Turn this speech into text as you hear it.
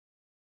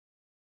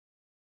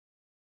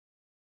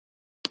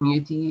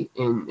community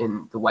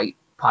in the white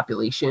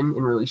population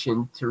in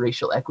relation to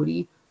racial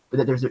equity, but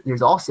that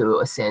there's also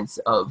a sense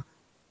of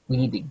we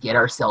need to get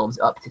ourselves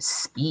up to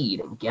speed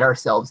and get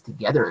ourselves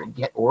together and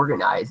get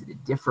organized at a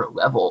different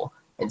level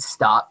and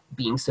stop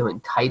being so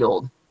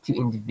entitled to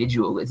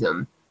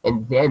individualism.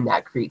 And then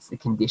that creates the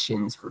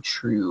conditions for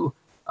true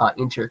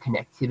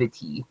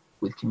interconnectivity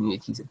with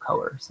communities of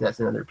color. So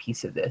that's another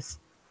piece of this.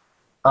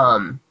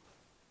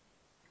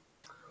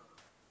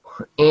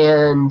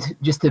 And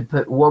just to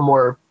put one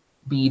more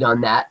bead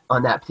on that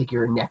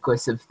particular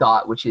necklace of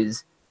thought, which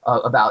is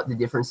about the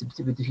difference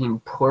between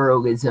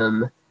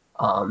pluralism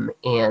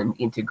and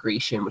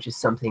integration, which is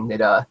something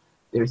that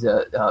there's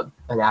an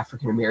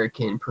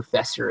African-American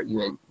professor at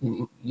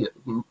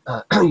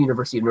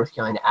University of North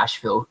Carolina,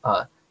 Asheville,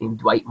 named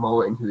Dwight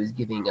Mullen, who is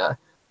giving a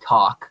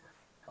talk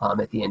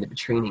at the end of a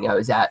training I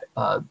was at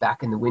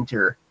back in the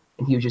winter,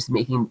 and he was just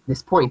making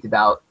this point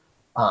about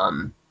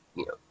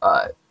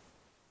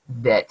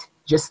that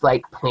just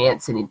like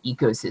plants in an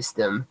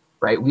ecosystem,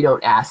 right? We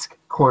don't ask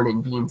corn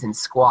and beans and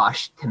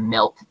squash to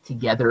melt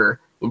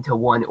together into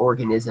one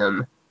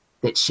organism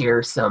that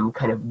shares some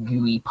kind of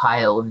gooey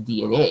pile of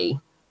DNA.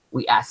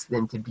 We ask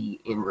them to be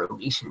in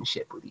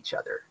relationship with each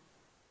other.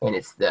 And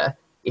it's the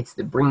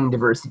bringing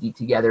diversity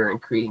together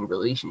and creating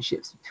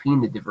relationships between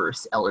the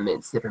diverse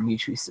elements that are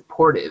mutually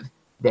supportive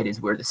that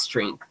is where the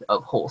strength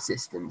of whole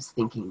systems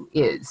thinking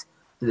is.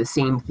 So the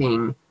same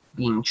thing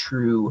being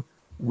true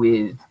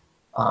with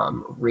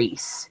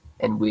race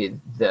and with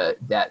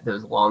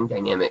those long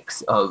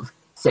dynamics of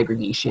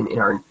segregation in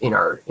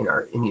the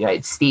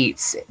United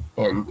States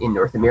and in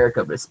North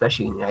America, but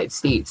especially in the United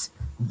States,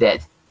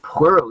 that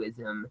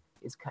pluralism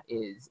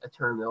is a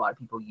term that a lot of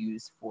people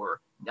use for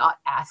not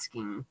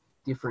asking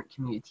different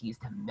communities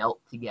to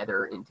melt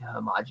together into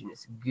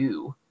homogeneous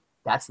goo.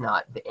 That's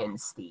not the end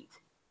state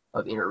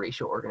of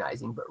interracial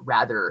organizing, but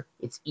rather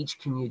it's each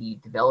community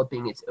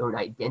developing its own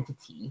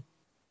identity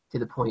to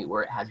the point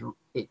where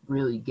it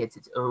really gets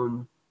its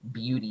own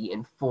beauty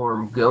and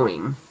form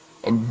going,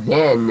 and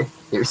then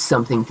there's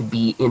something to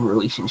be in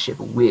relationship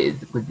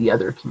with the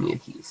other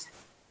communities,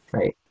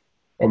 right?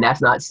 And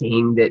that's not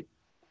saying that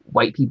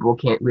white people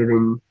can't live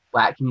in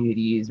black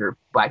communities or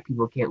black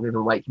people can't live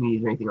in white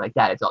communities or anything like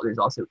that. There's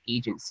also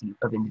agency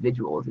of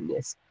individuals in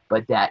this,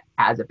 but that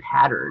as a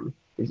pattern,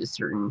 there's a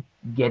certain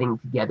getting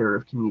together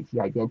of community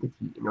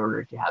identity in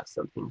order to have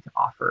something to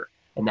offer.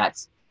 And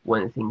that's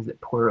one of the things that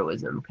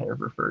pluralism kind of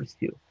refers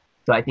to.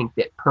 So I think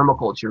that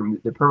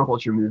the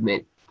permaculture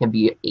movement can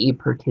be a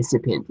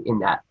participant in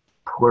that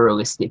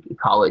pluralistic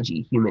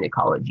ecology, human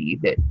ecology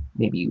that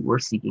maybe we're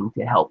seeking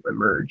to help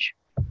emerge.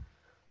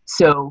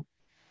 So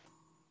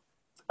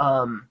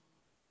I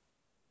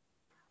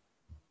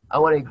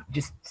want to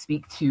just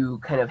speak to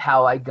kind of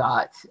how I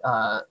got,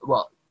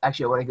 well,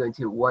 actually I want to go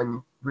into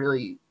one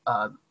really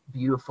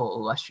beautiful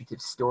illustrative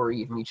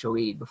story of mutual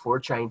aid before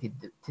trying to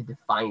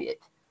define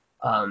it.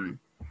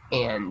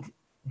 And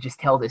just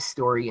tell this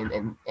story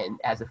and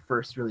as a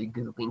first really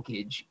good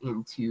linkage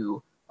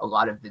into a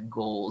lot of the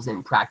goals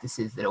and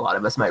practices that a lot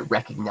of us might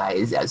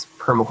recognize as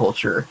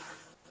permaculture,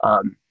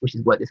 which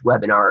is what this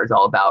webinar is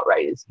all about,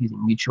 right? Is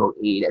using mutual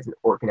aid as an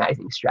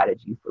organizing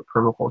strategy for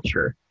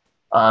permaculture.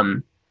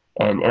 And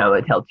I'm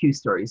going to tell two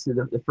stories. So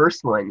the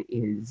first one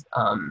is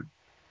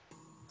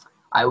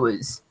I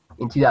was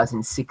in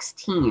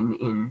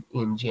 2016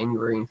 in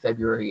January and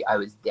February, I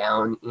was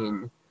down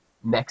in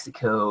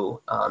Mexico,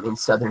 in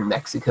southern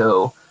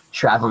Mexico,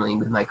 traveling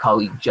with my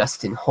colleague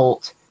Justin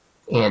Holt,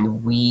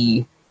 and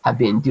we have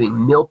been doing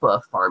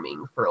milpa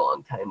farming for a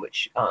long time,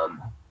 which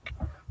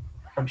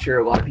I'm sure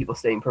a lot of people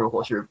studying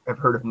permaculture have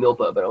heard of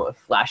milpa, but I'm going to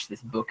flash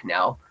this book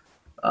now.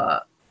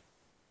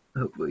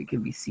 Hopefully it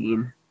can be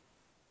seen.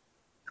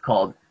 It's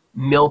called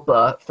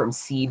Milpa From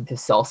Seed to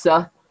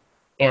Salsa.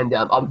 And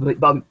I'll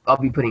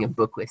be putting a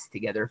book list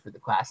together for the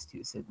class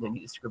too, so no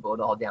need to scribble it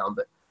all down.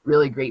 But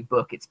really great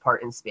book. It's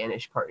part in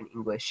Spanish, part in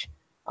English.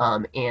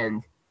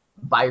 And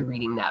by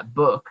reading that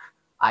book,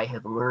 I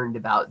have learned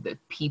about the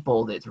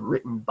people that's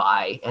written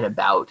by and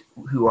about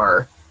who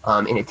are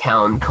in a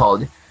town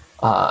called,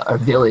 a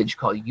village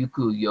called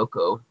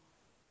Yucuyoko,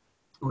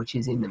 which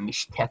is in the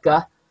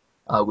Mixteca,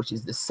 which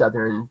is the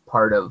southern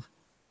part of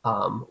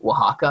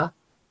Oaxaca.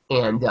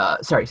 And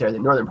the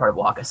northern part of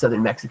Oaxaca,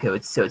 southern Mexico.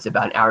 It's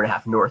about an hour and a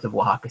half north of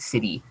Oaxaca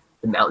City,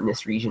 the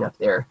mountainous region up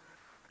there.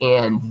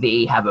 And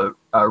they have a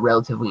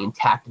relatively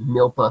intact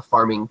milpa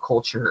farming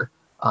culture,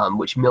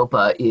 which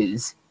milpa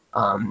is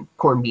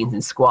corn, beans,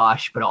 and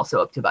squash, but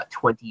also up to about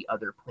 20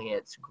 other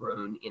plants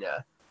grown in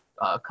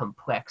a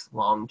complex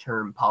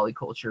long-term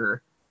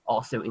polyculture,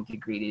 also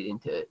integrated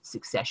into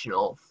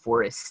successional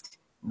forest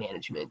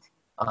management,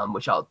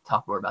 which I'll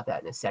talk more about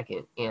that in a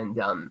second.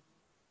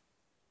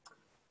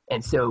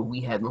 And so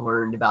we had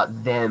learned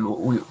about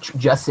them.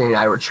 Justin and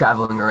I were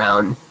traveling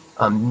around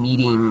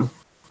meeting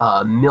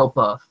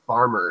milpa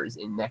farmers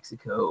in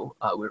Mexico,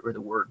 where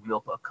the word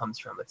milpa comes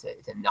from. It's a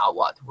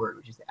Nahuatl word,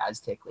 which is the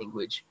Aztec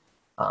language.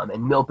 And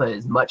milpa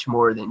is much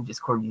more than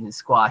just corn, beans, and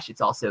squash. It's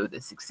also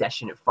the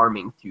succession of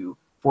farming through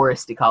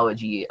forest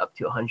ecology up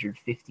to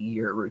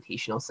 150-year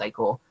rotational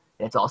cycle.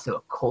 And it's also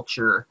a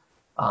culture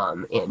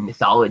and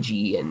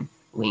mythology and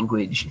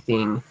language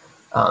thing,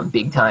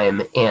 big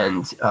time,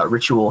 and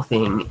ritual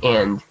thing.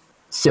 And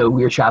so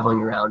we were traveling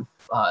around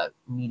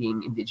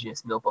meeting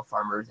indigenous milpa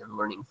farmers and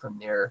learning from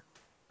their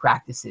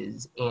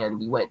practices. And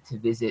we went to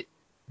visit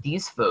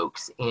these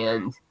folks.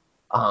 And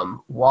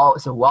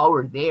while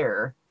we're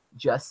there,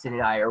 Justin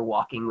and I are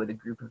walking with a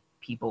group of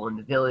people in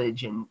the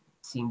village and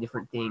seeing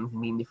different things and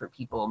meeting different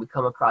people. And we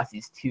come across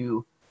these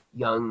two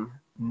young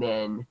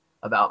men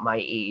about my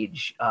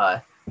age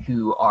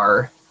who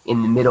are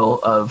in the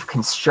middle of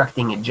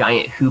constructing a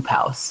giant hoop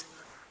house.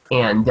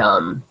 And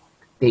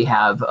they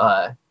have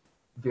a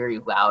very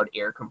loud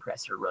air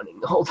compressor running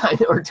the whole time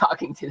that we're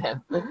talking to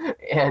them.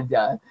 And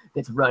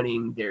that's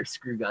running their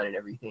screw gun and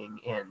everything.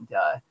 And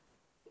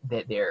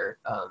that they're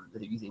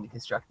using to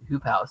construct the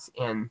hoop house.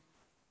 And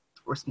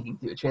we're speaking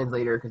through a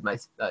translator, because my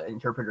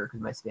interpreter, because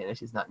my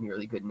Spanish is not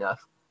nearly good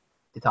enough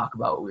to talk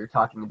about what we were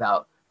talking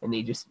about. And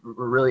they just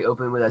were really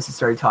open with us and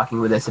started talking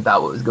with us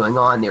about what was going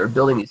on. They were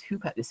building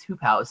this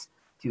hoop house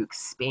to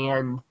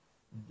expand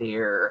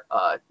their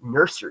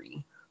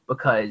nursery,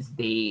 because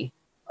they,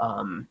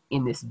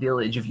 in this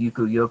village of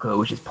Yoko,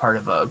 which is part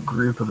of a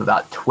group of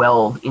about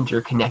 12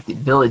 interconnected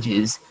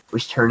villages,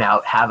 which turn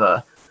out have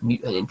an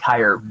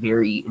entire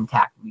very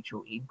intact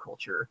mutual aid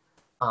culture,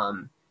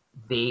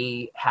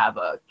 they have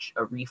a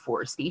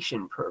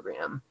reforestation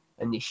program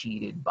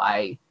initiated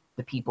by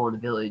the people in the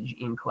village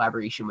in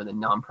collaboration with a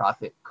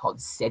nonprofit called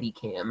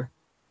CEDICAM,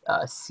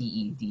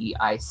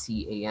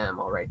 CEDICAM.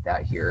 I'll write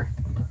that here.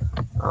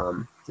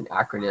 It's an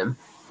acronym.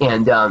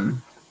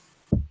 And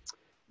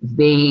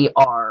they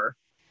are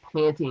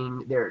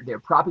planting, they're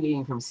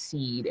propagating from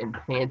seed and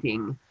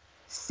planting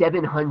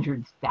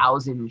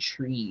 700,000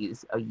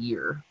 trees a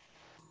year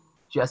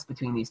just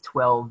between these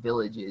 12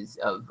 villages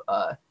of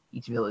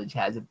each village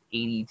has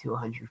 80 to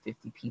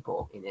 150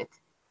 people in it.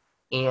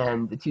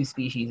 And the two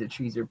species of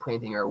trees they're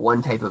planting are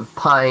one type of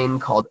pine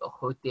called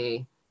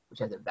ojote, which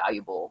has a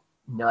valuable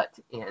nut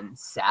and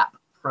sap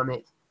from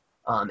it,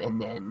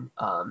 and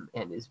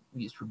is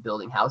used for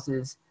building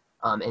houses.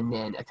 And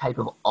then a type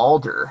of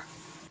alder,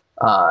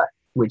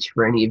 which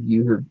for any of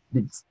you who've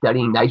been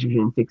studying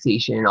nitrogen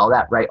fixation and all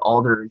that, right?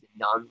 Alder is a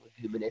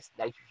non-leguminous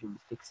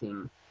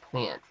nitrogen-fixing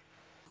plant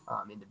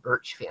in the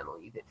birch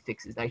family that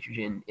fixes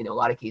nitrogen in a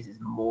lot of cases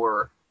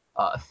more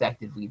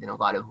effectively than a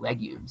lot of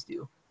legumes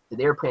do. So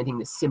they were planting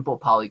this simple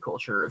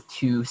polyculture of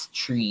two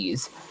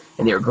trees,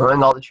 and they were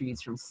growing all the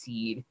trees from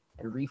seed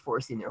and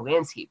reforesting their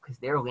landscape, because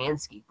their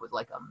landscape was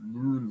like a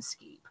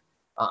moonscape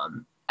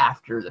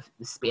after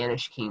the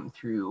Spanish came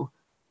through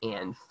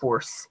and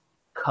force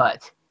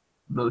cut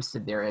most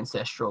of their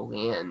ancestral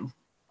land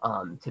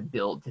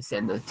to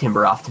send the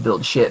timber off to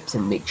build ships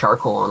and make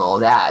charcoal and all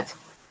that.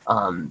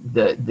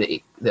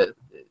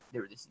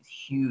 There were these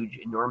huge,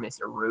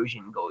 enormous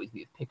erosion gullies.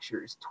 We have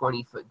pictures,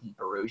 20-foot deep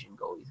erosion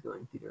gullies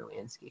going through their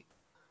landscape.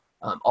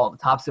 All the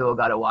topsoil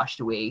got washed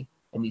away,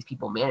 and these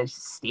people managed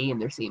to stay in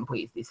their same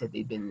place. They said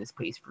they'd been in this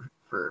place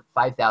for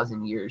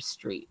 5,000 years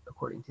straight,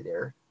 according to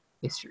their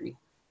history.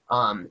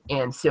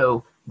 And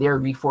so they're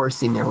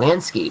reforesting their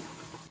landscape.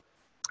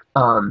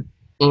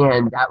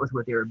 And that was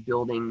what they were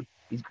building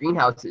these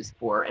greenhouses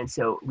for. And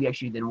so we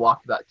actually then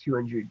walked about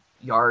 200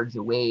 yards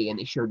away, and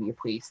they showed me a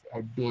place that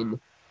had been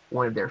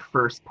one of their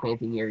first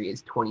planting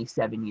areas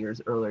 27 years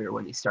earlier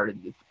when they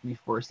started the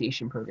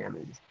reforestation program.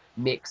 It was a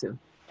mix of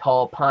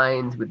tall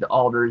pines with the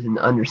alders and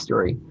the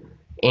understory.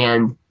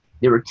 And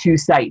there were two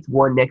sites,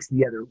 one next to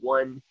the other.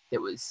 One that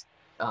was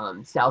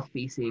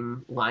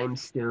south-facing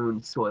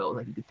limestone soil,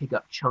 like you could pick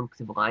up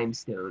chunks of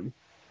limestone,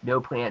 no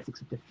plants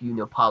except a few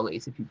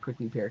nopales, a few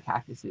prickly pear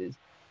cactuses.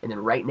 And then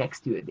right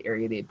next to it, the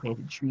area they had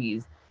planted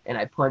trees. And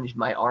I plunged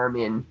my arm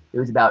in. It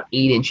was about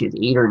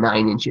 8 or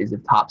 9 inches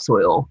of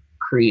topsoil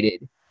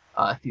created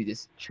through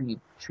this tree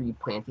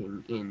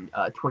planting in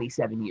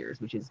 27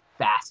 years, which is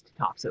fast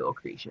topsoil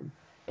creation.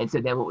 And so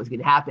then what was going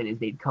to happen is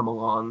they'd come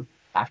along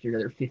after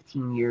another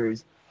 15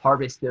 years,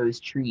 harvest those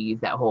trees,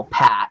 that whole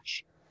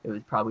patch. It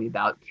was probably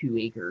about 2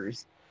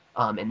 acres,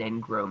 and then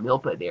grow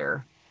milpa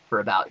there for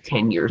about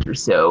 10 years or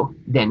so,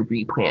 then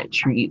replant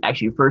trees.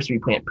 Actually, first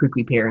replant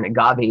prickly pear and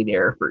agave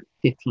there for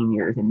 15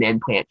 years, and then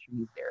plant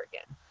trees there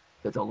again.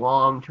 So it's a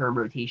long-term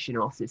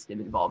rotational system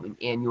involving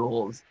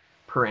annuals,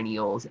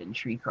 perennials, and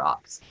tree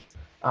crops.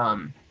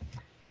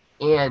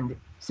 And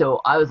so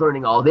I was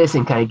learning all this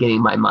and kind of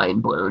getting my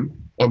mind blown,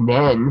 and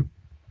then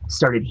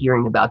started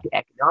hearing about the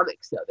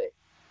economics of it.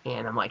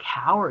 And I'm like,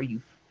 how are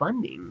you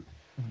funding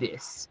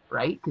this,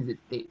 right? Because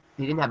they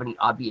didn't have any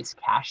obvious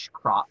cash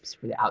crops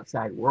for the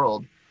outside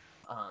world.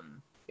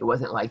 It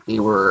wasn't like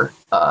they were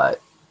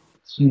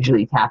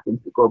hugely tapped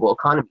into the global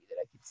economy that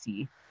I could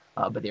see,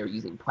 but they were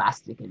using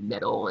plastic and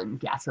metal and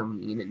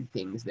gasoline and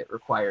things that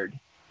required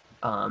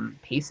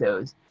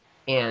pesos.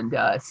 And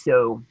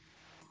so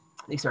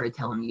they started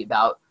telling me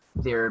about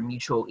their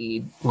mutual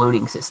aid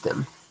loaning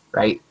system,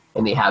 right?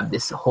 And they have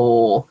this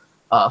whole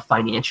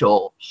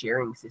financial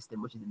sharing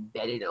system, which is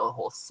embedded in a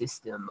whole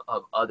system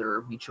of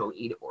other mutual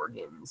aid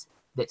organs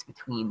that's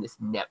between this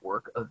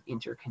network of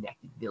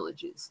interconnected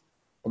villages.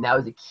 And that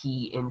was a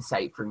key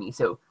insight for me.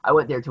 So I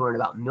went there to learn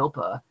about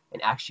MILPA,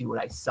 and actually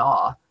what I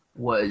saw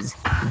was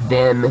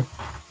them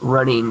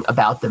running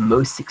about the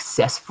most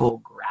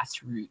successful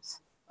grassroots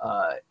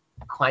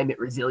climate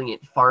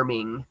resilient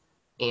farming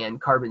and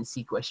carbon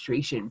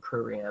sequestration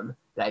program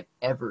that I've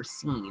ever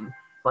seen,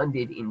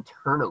 funded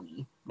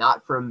internally,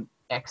 not from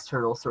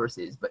external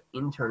sources, but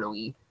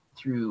internally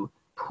through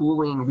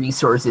pooling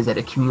resources at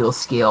a communal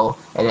scale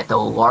and at the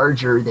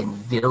larger than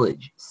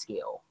village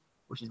scale,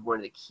 which is one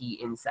of the key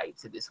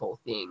insights of this whole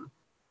thing.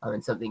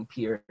 And something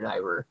Peter and I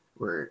were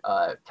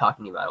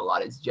talking about a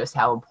lot is just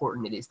how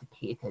important it is to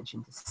pay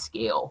attention to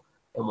scale.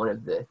 And one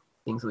of the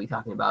things we'll be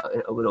talking about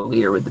a little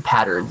later with the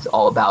patterns,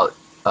 all about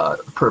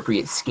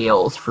appropriate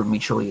scales for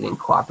mutual aid and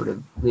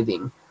cooperative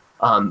living.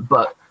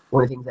 But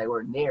one of the things I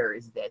learned there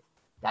is that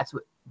that's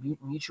what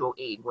mutual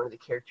aid, one of the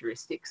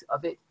characteristics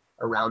of it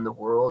around the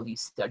world, you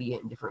study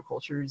it in different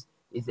cultures,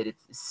 is that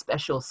it's a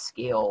special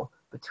scale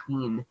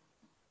between,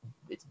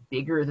 it's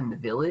bigger than the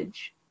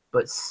village,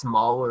 but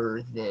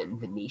smaller than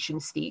the nation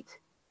state,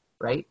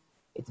 right?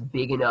 It's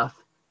big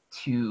enough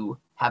to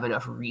have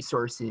enough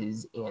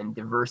resources and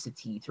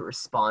diversity to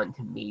respond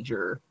to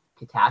major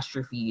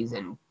catastrophes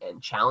and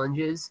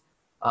challenges,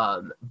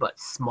 but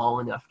small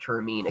enough to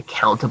remain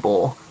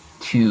accountable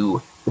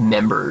to the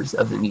members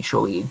of the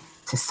mutual aid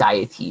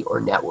society or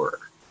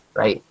network,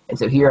 right? And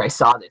so here I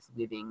saw this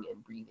living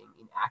and breathing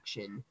in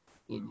action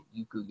in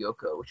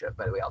Yuku-Yoko, which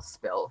by the way, I'll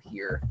spell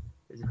here.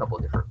 There's a couple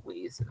of different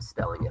ways of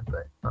spelling it,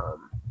 but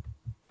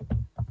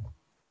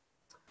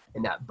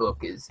and that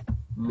book is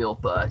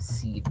Milpa,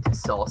 Seed to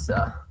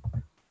Salsa.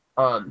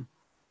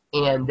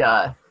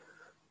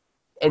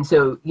 And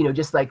so, you know,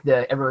 just like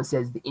everyone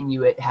says the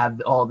Inuit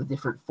have all the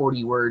different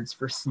 40 words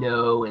for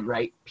snow, and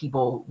right,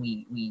 people,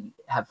 we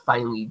have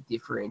finally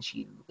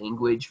differentiated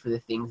language for the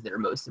things that are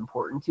most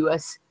important to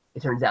us.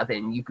 It turns out that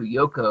in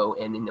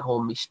Yuku-Yoko and in the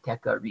whole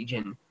Mixteca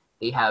region,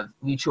 they have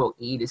mutual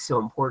aid is so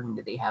important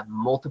that they have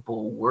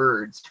multiple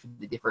words for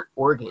the different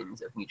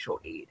organs of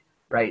mutual aid,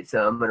 right?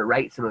 So I'm going to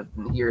write some of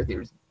them here.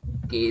 There's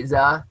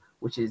Geza,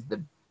 which is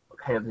the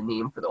kind of the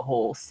name for the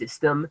whole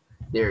system.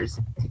 There's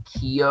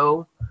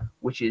Tequio,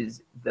 which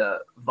is the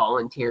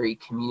voluntary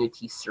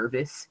community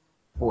service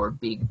for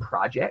big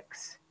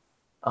projects.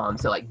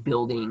 So like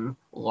building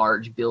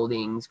large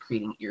buildings,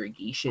 creating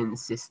irrigation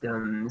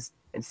systems,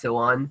 and so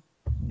on.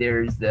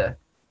 There's the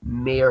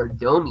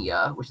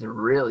Mayordomia, which is a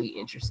really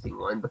interesting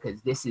one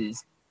because this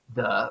is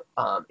the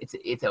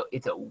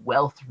it's a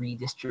wealth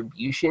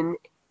redistribution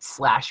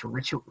 /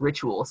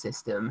 ritual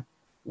system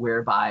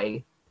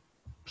whereby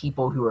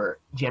people who are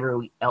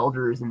generally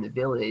elders in the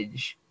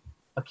village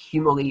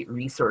accumulate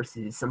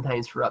resources,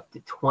 sometimes for up to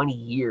 20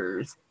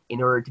 years,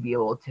 in order to be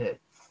able to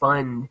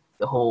fund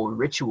the whole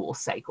ritual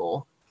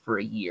cycle for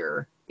a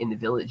year in the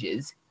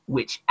villages,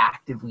 which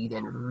actively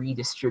then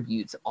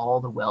redistributes all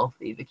the wealth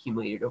they've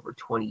accumulated over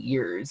 20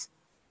 years,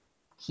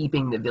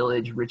 keeping the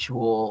village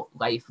ritual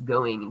life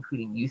going,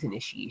 including youth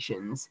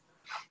initiations,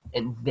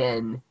 and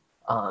then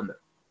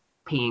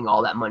paying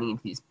all that money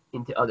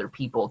into other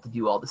people to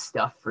do all the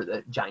stuff for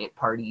the giant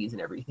parties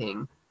and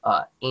everything,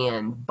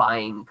 and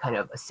buying kind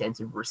of a sense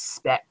of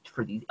respect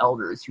for these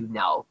elders who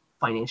now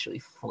financially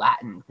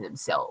flattened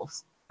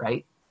themselves,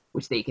 right?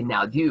 Which they can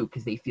now do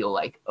because they feel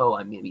like, oh,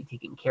 I'm going to be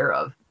taken care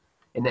of.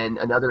 And then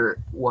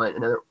another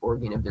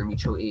organ of their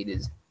mutual aid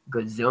is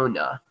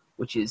Gazona,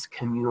 which is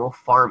communal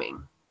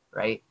farming,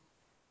 right?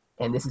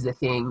 And this is a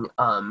thing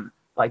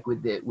like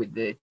with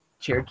the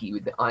Cherokee,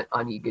 with the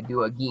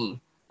Anigaduagi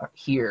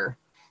here,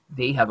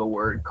 they have a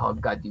word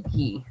called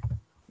Gadugi,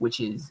 which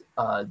is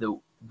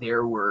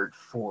their word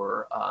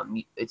for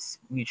it's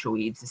mutual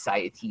aid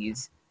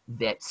societies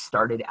that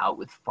started out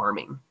with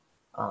farming.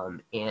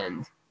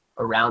 And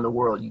around the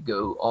world, you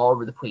go all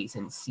over the place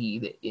and see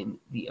that in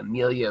the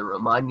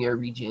Emilia-Romagna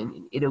region,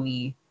 in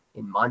Italy,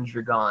 in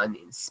Mondragon,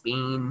 in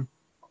Spain,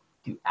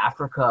 through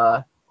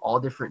Africa, all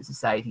different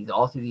societies,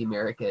 all through the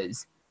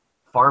Americas,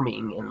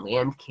 farming and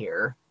land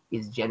care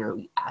is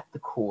generally at the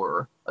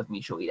core of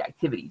mutual aid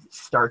activities. It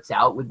starts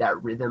out with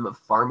that rhythm of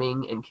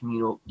farming and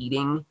communal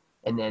eating,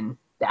 and then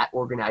that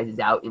organizes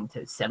out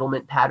into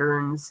settlement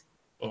patterns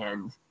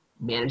and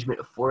management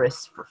of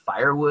forests for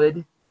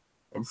firewood,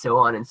 and so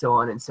on and so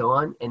on and so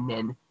on. And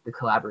then the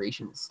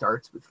collaboration that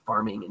starts with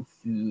farming and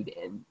food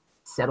and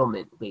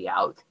settlement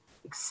layout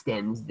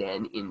extends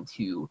then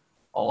into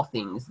all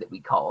things that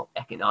we call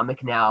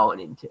economic now,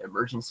 and into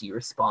emergency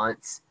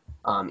response,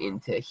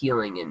 into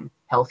healing and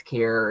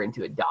healthcare,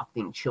 into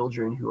adopting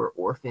children who are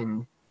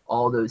orphaned.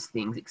 All those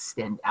things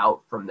extend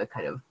out from the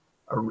kind of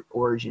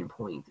origin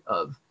point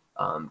of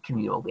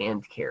communal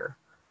land care.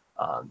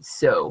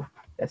 So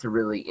that's a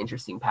really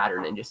interesting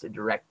pattern, and just a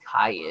direct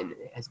tie-in.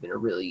 It has been a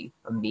really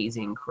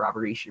amazing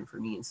corroboration for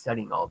me in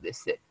studying all of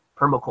this, that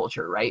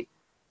permaculture, right?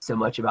 So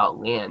much about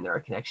land, our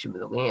connection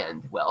with the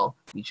land. Well,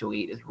 mutual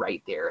aid is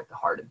right there at the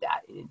heart of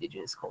that in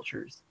indigenous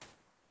cultures.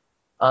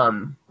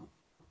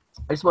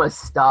 I just want to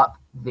stop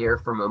there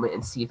for a moment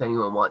and see if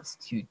anyone wants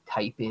to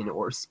type in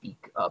or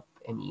speak up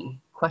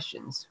any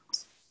questions.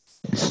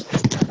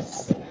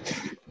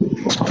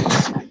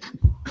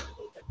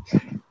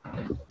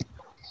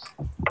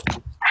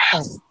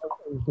 Oh,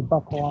 the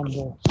buckle on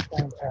the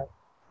stand pad.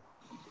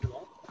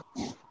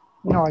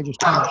 No, I just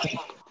turned it.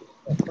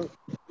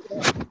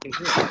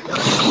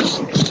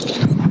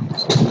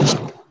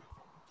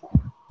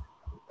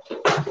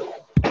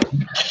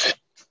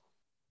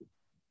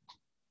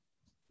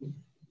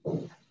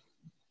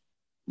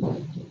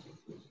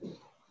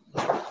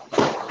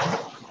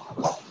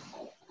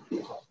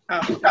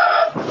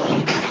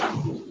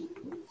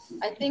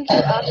 I think you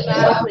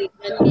automatically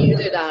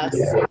unmuted us,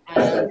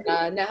 and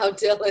now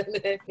Dylan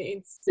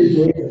needs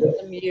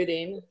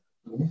unmuting.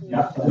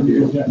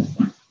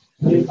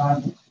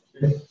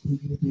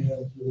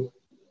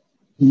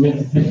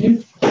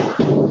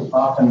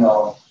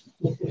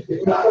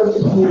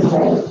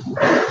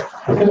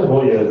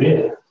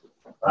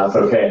 That's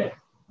okay.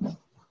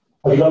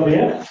 Have you got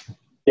beer?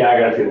 Yeah, I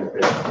got you.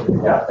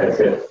 Yeah, that's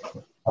good.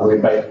 I'll be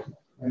back.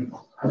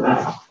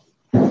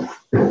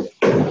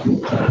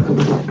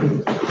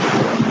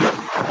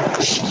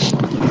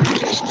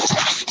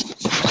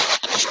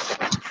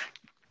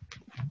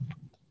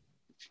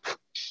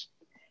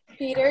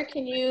 Peter,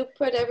 can you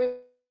put every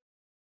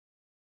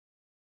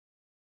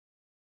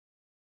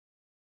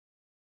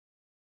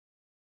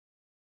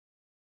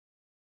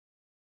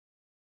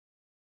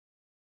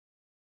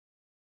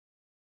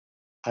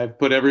I've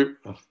put every.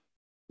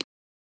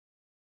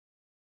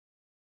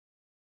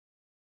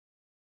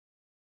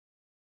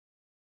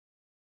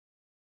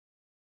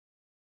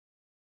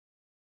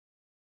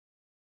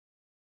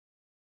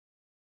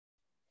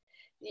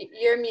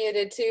 You're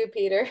muted too,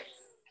 Peter.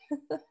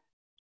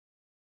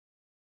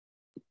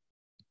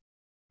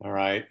 All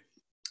right.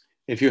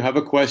 If you have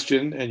a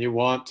question and you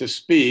want to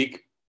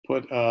speak,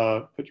 put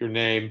your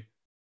name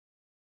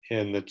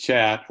in the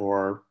chat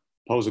or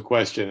pose a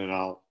question, and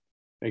I'll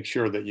make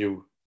sure that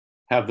you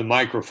have the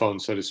microphone,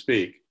 so to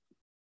speak.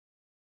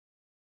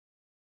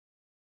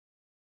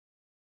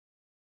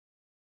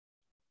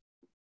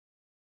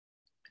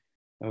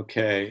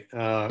 Okay.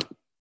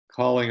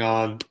 Calling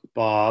on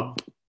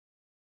Bob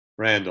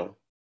Randall.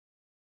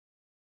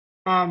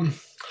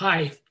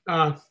 Hi.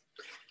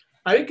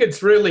 I think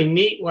it's really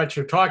neat what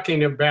you're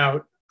talking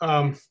about.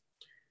 I'm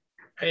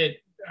an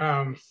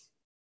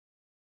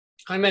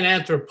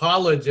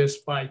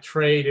anthropologist by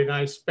trade, and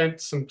I spent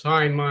some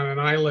time on an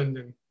island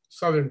in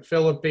southern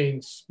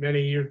Philippines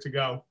many years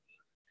ago.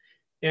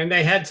 And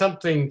they had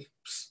something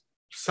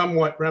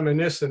somewhat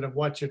reminiscent of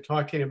what you're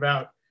talking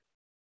about.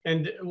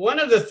 And one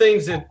of the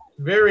things that's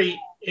very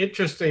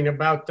interesting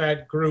about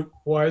that group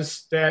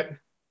was that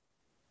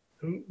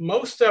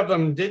most of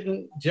them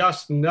didn't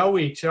just know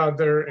each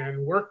other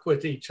and work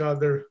with each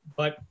other,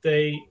 but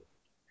their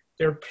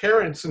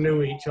parents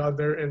knew each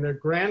other and their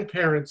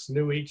grandparents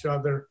knew each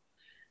other.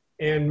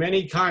 And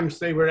many times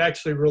they were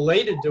actually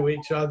related to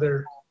each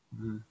other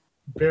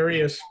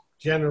various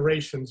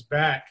generations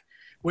back,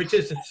 which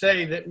is to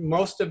say that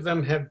most of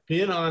them have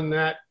been on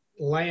that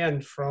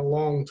land for a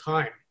long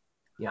time.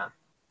 Yeah.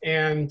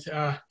 And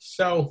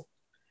so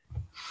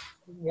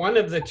one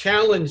of the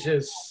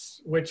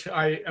challenges, which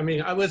I mean,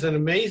 it was an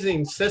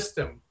amazing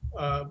system.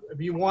 If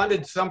you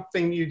wanted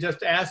something, you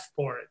just asked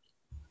for it.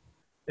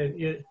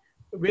 And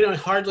we don't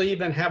hardly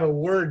even have a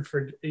word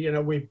for,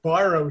 we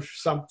borrow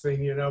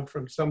something,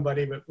 from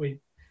somebody, but you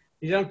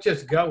don't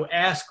just go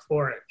ask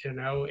for it,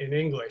 in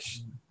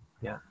English.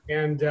 Yeah.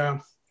 And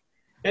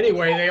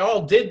anyway, they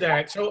all did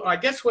that. So I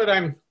guess what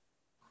I'm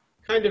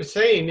kind of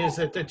saying is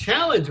that the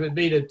challenge would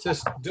be to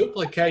just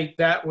duplicate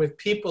that with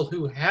people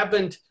who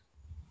haven't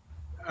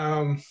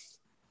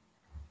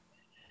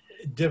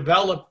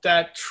developed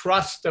that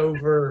trust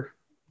over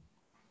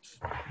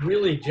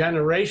really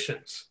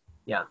generations.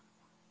 Yeah.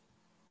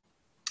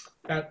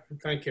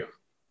 Thank you.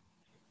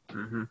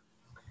 Mm-hmm.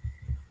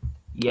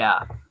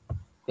 Yeah.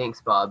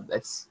 Thanks, Bob.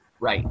 That's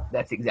right.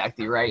 That's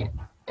exactly right.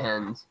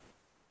 And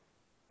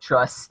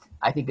trust,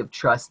 I think of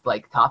trust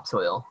like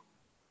topsoil,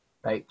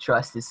 right?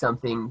 Trust is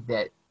something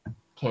that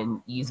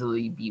can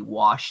easily be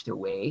washed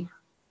away,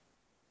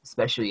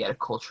 especially at a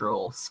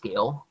cultural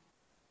scale.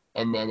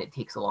 And then it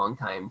takes a long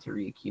time to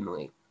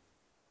reaccumulate.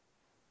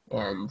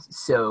 And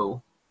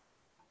so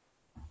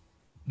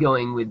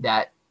going with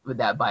that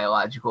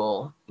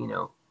biological,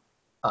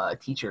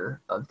 teacher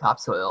of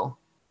topsoil,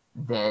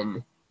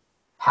 then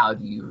how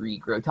do you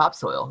regrow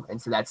topsoil?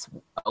 And so that's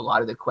a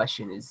lot of the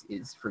question is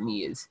for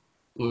me is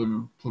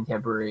in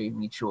contemporary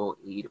mutual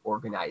aid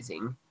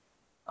organizing,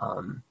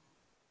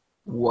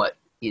 what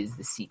is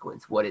the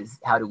sequence?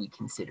 How do we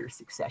consider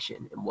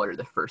succession? And what are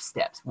the first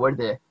steps? What are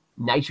the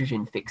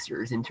nitrogen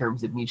fixers in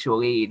terms of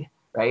mutual aid,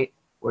 right?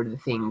 What are the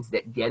things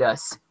that get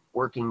us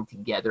working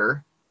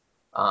together,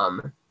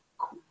 and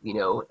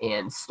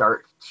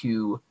start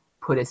to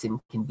put us in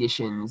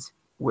conditions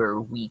where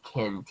we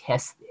can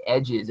test the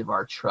edges of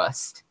our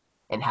trust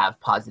and have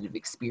positive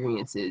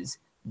experiences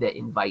that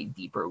invite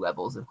deeper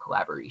levels of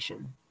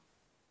collaboration,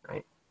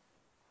 right?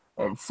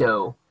 And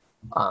so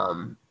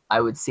I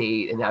would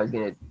say, and I was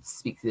going to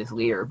speak to this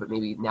later, but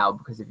maybe now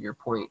because of your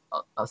point,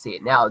 I'll say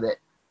it now, that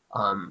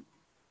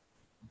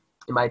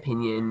in my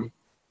opinion,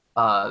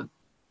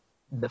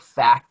 the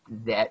fact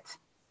that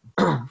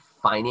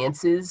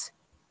finances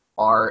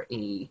are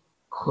a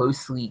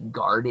closely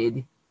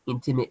guarded,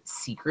 intimate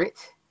secret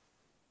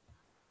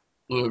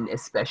in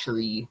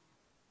especially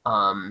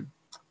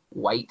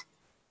white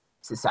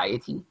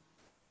society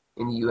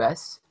in the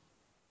US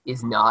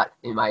is not,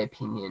 in my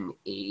opinion,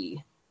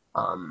 a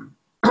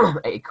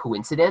a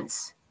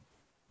coincidence.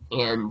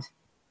 And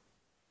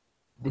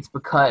it's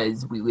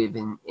because we live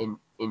in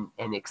an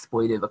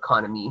exploitive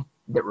economy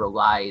that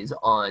relies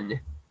on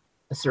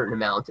a certain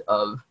amount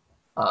of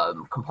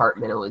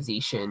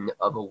compartmentalization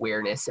of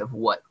awareness of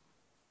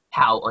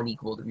how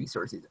unequal the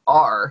resources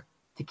are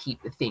to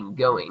keep the thing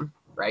going,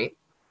 right?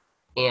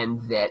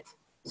 And that,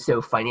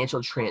 so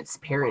financial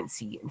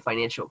transparency and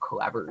financial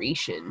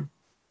collaboration,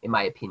 in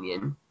my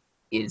opinion,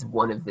 is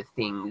one of the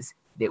things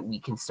that we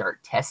can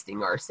start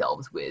testing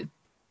ourselves with.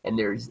 And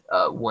there's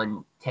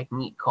one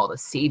technique called a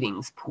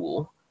savings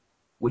pool,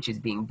 which is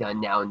being done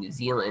now in New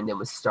Zealand and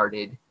was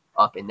started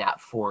up in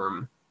that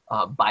form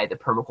by the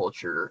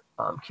permaculture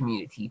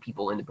community,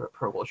 people in the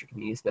permaculture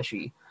community,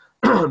 especially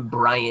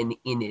Brian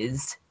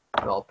Innes,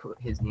 I'll put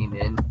his name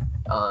in,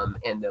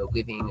 and the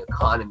Living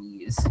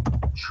Economies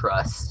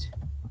Trust.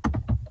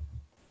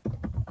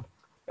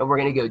 And we're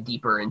going to go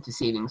deeper into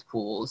savings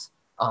pools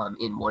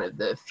in one of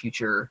the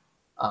future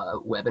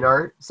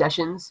webinar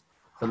sessions.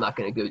 So I'm not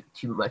going to go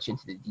too much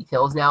into the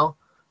details now,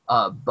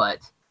 but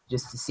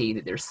just to say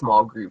that there's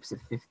small groups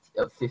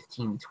of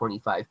 15 to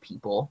 25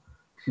 people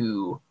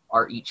who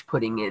are each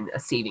putting in a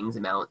savings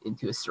amount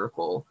into a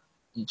circle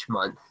each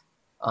month,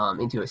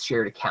 into a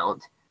shared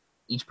account.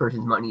 Each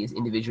person's money is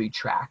individually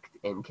tracked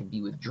and can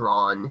be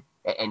withdrawn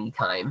at any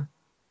time,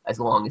 as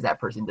long as that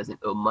person doesn't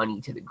owe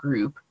money to the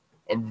group.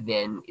 And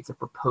then it's a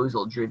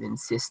proposal-driven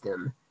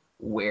system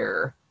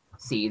where,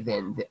 say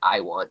then that I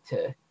want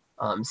to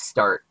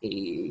start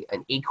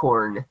an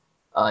acorn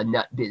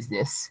nut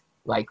business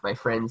like my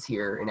friends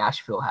here in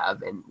Asheville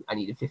have, and I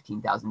need a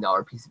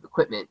 $15,000 piece of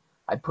equipment.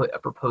 I put a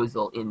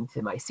proposal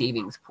into my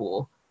savings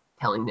pool,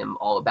 telling them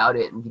all about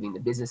it and giving the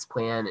business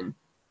plan and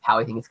how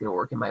I think it's going to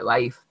work in my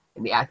life.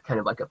 And they act kind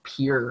of like a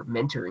peer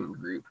mentoring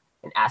group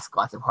and ask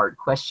lots of hard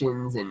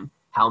questions and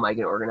how am I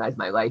going to organize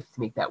my life to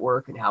make that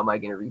work, and how am I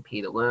going to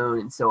repay the loan,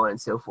 and so on and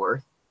so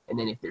forth. And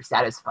then if they're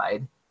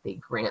satisfied, they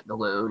grant the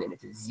loan, and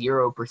it's a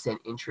 0%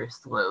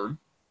 interest loan,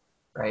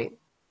 right?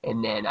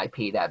 And then I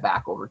pay that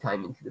back over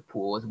time into the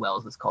pool, as well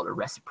as what's called a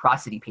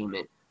reciprocity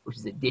payment, which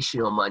is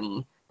additional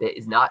money that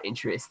is not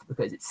interest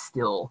because it's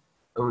still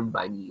owned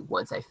by me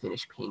once I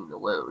finish paying the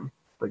loan.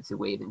 But it's a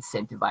way of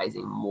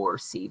incentivizing more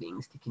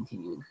savings to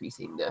continue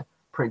increasing the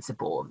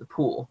principal of the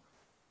pool.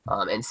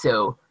 And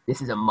so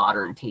this is a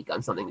modern take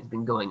on something that's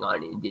been going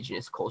on in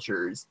indigenous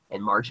cultures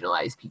and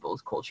marginalized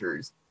people's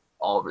cultures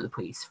all over the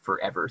place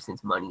forever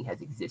since money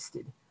has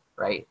existed,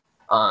 right?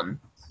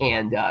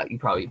 You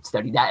probably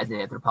studied that as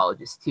an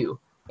anthropologist too.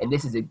 And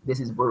this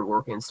is we're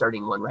working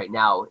starting one right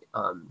now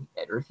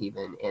at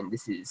Earthhaven, and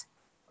this is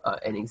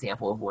an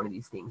example of one of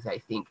these things I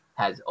think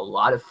has a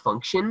lot of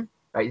function,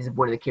 right? This is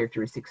one of the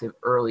characteristics of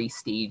early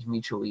stage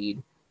mutual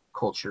aid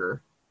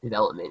culture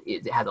development,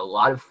 is it has a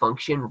lot of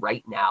function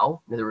right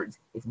now. In other words,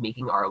 it's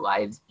making our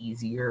lives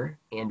easier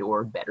and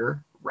or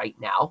better right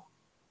now.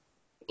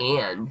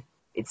 And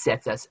it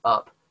sets us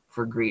up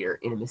for greater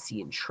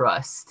intimacy and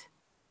trust,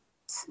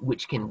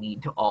 which can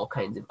lead to all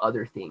kinds of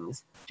other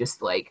things,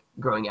 just like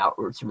growing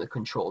outwards from the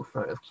controlled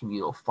front of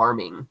communal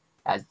farming,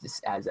 as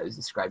I was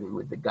describing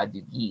with the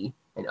Gadugi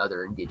and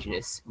other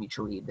indigenous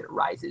mutual aid that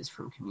arises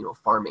from communal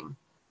farming,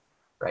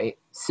 right?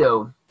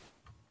 So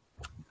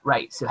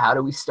how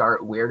do we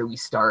start? Where do we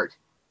start?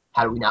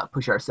 How do we not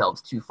push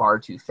ourselves too far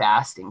too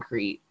fast and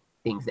create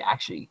things that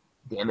actually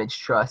damage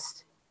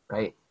trust,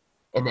 right?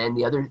 And then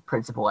the other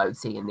principle I would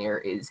say in there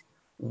is,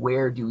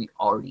 where do we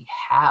already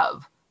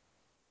have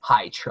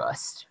high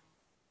trust?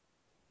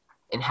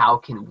 And how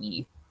can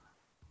we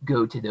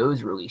go to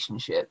those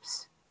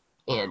relationships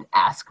and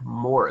ask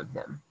more of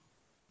them,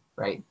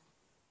 right?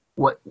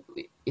 What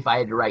if I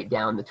had to write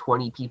down the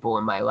 20 people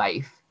in my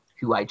life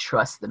who I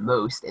trust the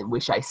most and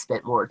wish I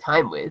spent more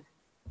time with?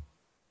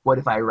 What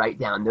if I write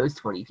down those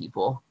 20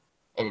 people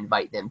and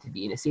invite them to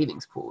be in a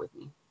savings pool with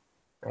me,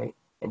 right?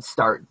 And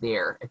start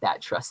there at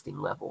that trusting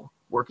level,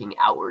 working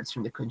outwards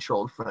from the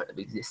controlled front of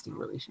existing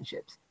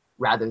relationships,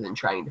 rather than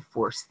trying to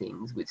force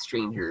things with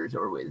strangers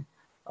or with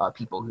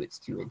people who it's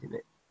too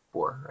intimate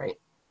for, right?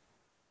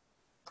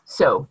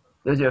 So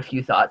those are a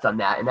few thoughts on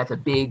that. And that's a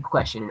big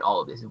question in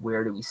all of this, is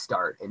where do we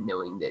start? And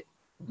knowing that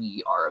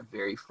we are a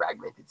very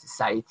fragmented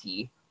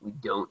society, we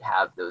don't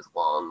have those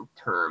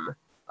long-term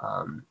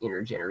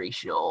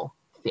intergenerational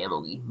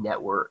family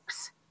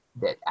networks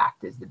that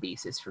act as the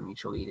basis for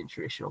mutual aid in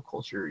traditional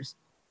cultures.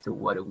 So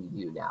what do we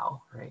do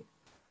now, right?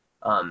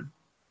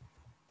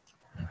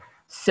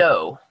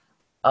 So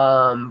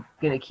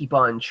gonna keep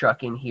on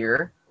trucking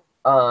here.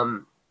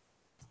 And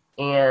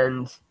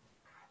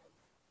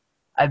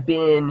I've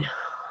been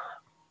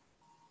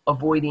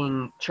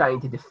avoiding trying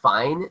to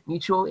define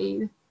mutual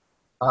aid,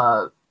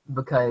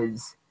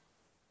 because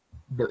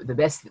the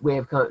best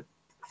way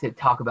to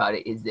talk about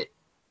it is that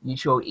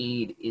mutual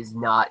aid is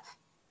not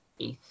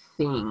a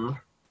thing.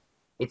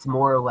 It's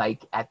more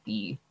like at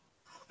the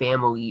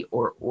family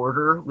or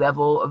order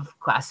level of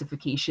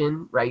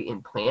classification, right?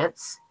 In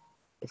plants,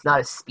 it's not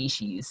a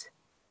species,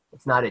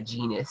 it's not a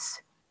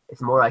genus,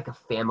 it's more like a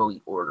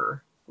family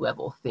order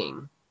level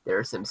thing. There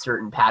are some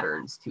certain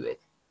patterns to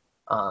it,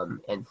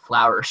 and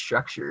flower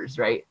structures,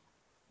 right?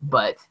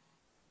 But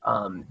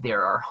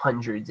there are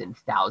hundreds and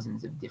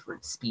thousands of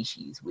different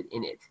species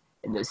within it,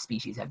 and those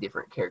species have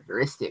different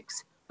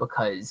characteristics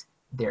because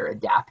they're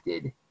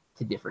adapted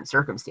to different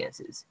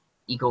circumstances,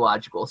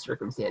 ecological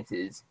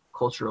circumstances,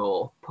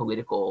 cultural,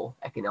 political,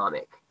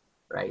 economic,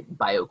 right?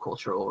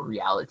 Biocultural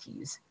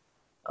realities.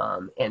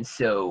 And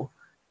so,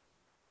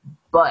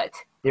 but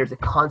there's a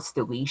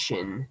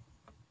constellation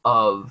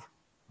of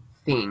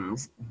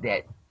things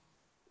that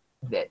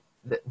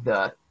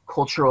the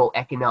cultural,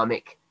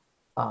 economic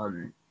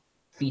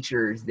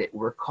features that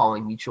we're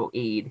calling mutual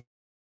aid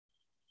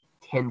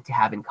tend to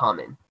have in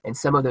common. And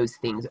some of those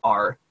things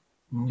are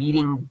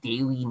meeting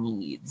daily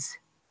needs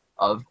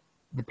of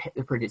the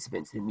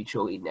participants in the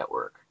mutual aid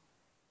network,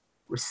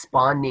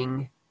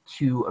 responding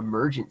to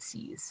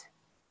emergencies,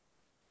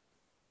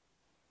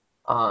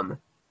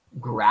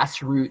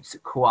 grassroots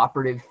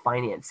cooperative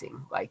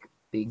financing, like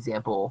the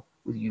example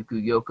with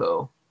Yuku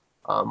Yoko,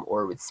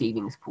 or with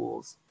savings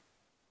pools,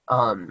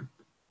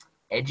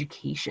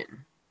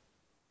 education,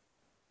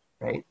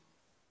 right?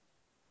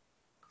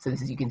 So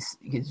this is, you can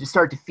just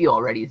start to feel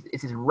already,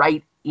 this is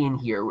right in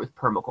here with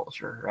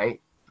permaculture,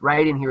 right?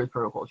 Right in here with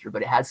permaculture,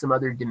 but it has some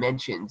other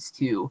dimensions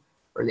too,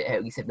 or that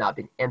at least have not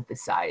been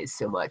emphasized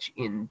so much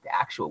in the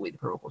actual way the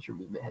permaculture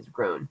movement has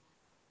grown.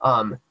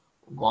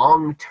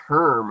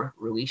 Long-term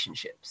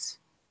relationships,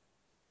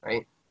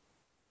 right?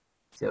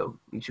 So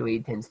mutual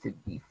aid tends to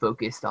be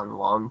focused on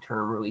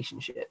long-term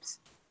relationships.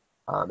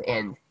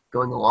 And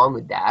going along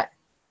with that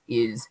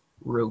is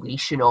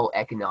relational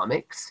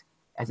economics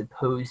as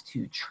opposed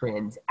to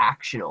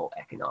transactional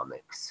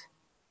economics.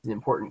 It's an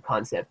important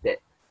concept that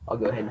I'll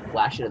go ahead and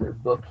flash another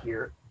book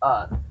here.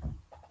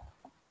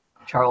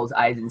 Charles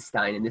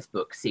Eisenstein in this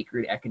book,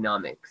 Sacred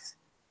Economics,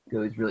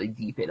 goes really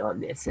deep in on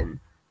this and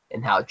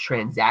how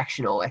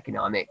transactional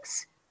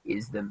economics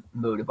is the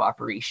mode of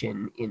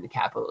operation in the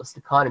capitalist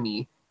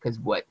economy, because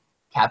what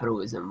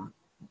capitalism,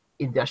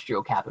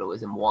 industrial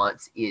capitalism,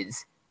 wants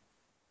is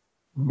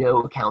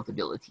no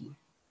accountability.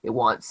 It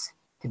wants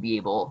to be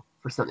able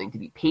for something to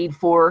be paid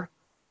for,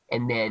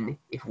 and then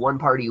if one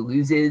party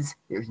loses,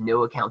 there's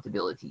no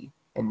accountability.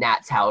 And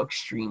that's how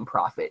extreme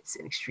profits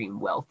and extreme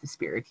wealth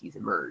disparities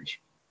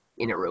emerge.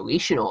 In a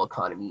relational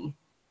economy,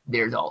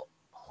 there's a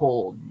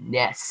whole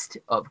nest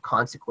of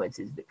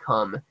consequences that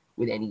come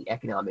with any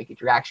economic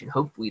interaction.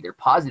 Hopefully they're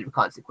positive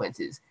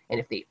consequences,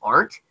 and if they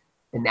aren't,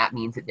 then that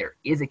means that there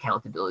is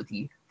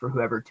accountability for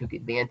whoever took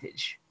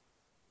advantage.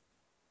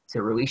 So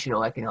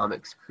relational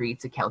economics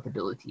creates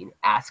accountability and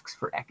asks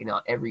for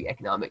every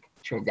economic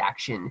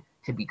transaction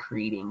to be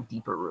creating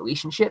deeper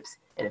relationships.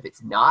 And if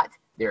it's not,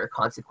 there are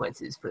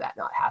consequences for that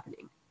not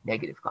happening,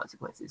 negative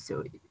consequences. So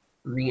it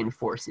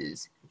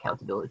reinforces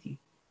accountability.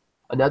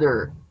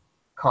 Another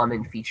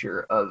common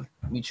feature of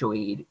mutual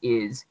aid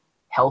is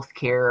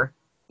healthcare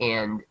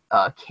and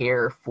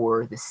care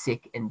for the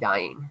sick and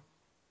dying,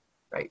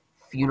 right?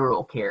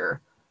 Funeral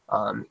care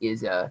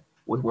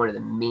was one of the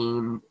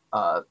main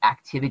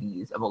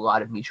activities of a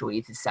lot of mutual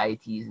aid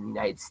societies in the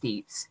United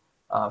States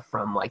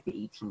from like the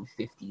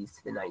 1850s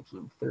to the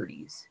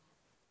 1930s.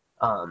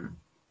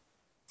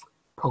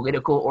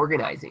 Political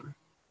organizing,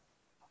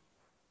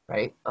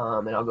 right?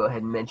 And I'll go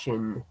ahead and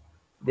mention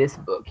this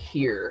book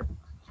here,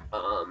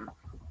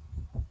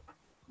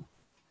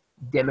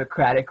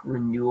 Democratic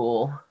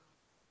Renewal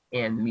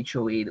and the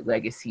Mutual Aid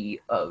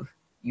Legacy of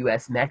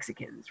U.S.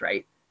 Mexicans,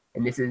 right?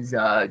 And this is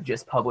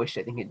just published,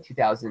 I think, in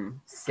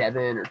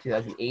 2007 or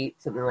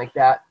 2008, something like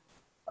that.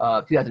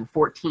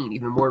 2014,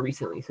 even more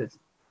recently, so it's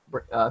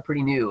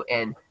pretty new.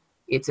 And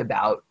it's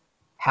about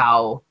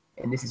how,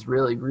 and this is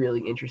really,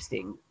 really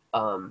interesting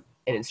and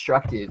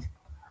instructive,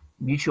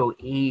 mutual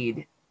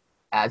aid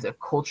as a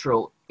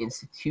cultural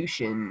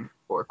institution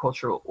or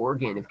cultural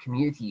organ of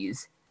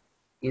communities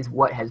is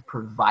what has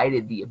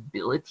provided the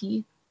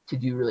ability to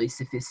do really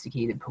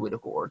sophisticated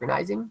political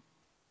organizing,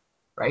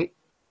 right?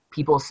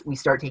 We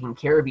start taking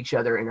care of each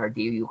other in our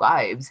daily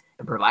lives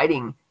and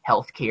providing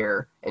health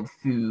care and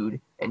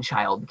food and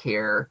child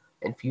care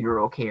and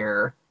funeral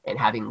care and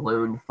having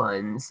loan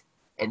funds.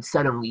 And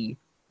suddenly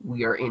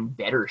we are in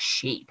better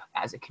shape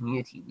as a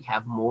community. We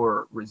have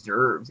more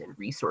reserves and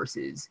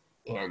resources,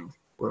 and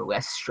we're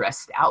less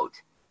stressed out.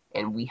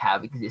 And we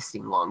have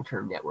existing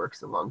long-term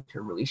networks and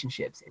long-term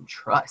relationships and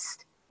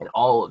trust. And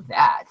all of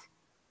that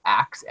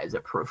acts as a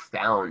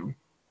profound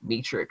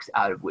matrix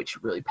out of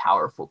which really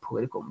powerful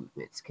political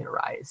movements can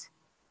arise.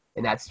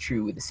 And that's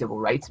true with the civil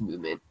rights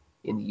movement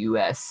in the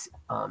US.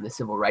 The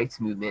civil rights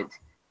movement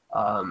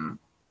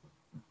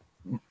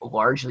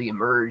largely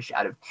emerged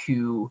out of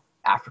two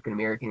African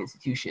American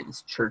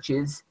institutions,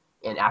 churches,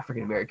 and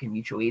African American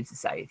mutual aid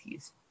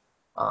societies.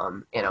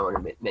 And I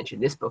want to mention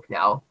this book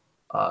now,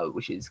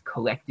 which is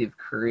Collective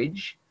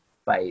Courage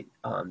by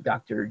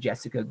Dr.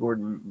 Jessica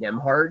Gordon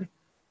Nemhard.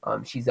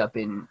 She's up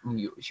in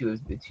New York. She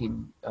lives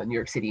between New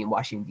York City and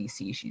Washington,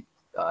 D.C. She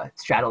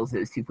straddles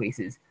those two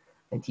places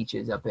and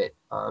teaches up at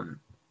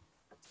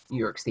New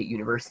York State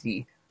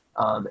University.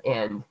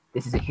 And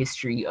this is a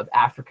history of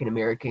African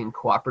American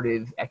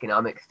cooperative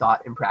economic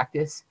thought and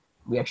practice.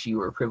 We actually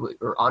were privileged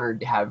or honored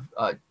to have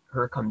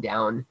her come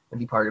down and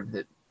be part of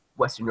the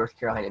Western North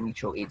Carolina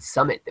Mutual Aid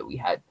Summit that we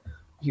had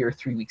here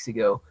 3 weeks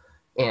ago.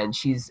 And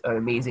she's an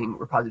amazing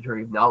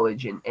repository of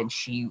knowledge. And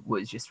she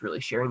was just really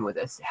sharing with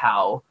us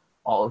how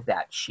all of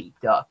that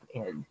shaped up.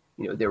 And,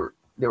 you know,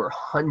 there were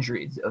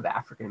hundreds of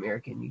African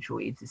American mutual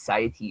aid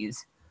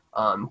societies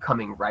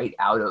coming right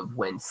out of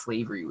when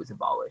slavery was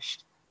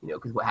abolished. You know,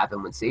 because what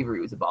happened when slavery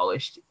was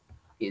abolished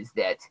is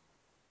that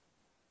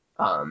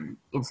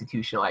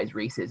institutionalized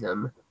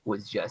racism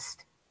was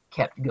just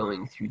kept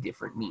going through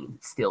different means.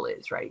 It still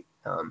is, right?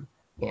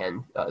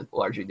 And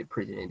largely the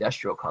prison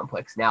industrial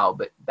complex now,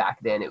 but back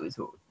then it was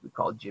what we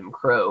called Jim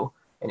Crow,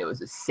 and it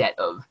was a set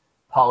of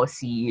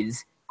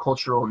policies,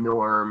 cultural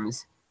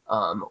norms,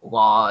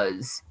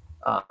 laws,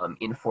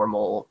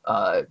 informal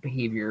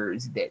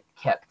behaviors that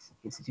kept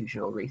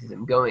institutional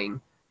racism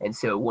going. And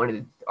so one of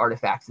the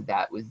artifacts of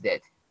that was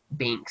that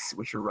banks,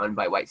 which were run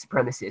by white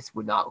supremacists,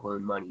 would not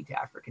loan money to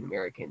African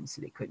Americans,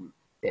 so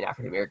then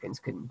African Americans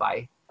couldn't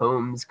buy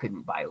homes,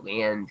 couldn't buy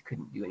land,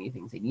 couldn't do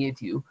anything they needed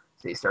to.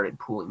 So they started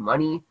pooling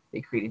money,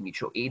 they created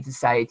mutual aid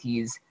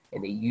societies,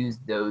 and they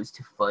used those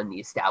to fund the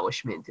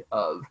establishment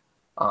of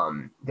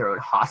their own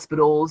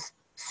hospitals,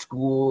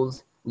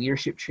 schools,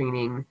 leadership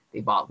training.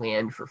 They bought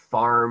land for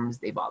farms,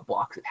 they bought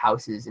blocks of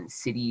houses in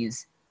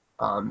cities,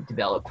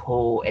 developed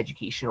whole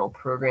educational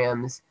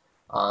programs,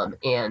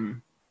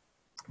 and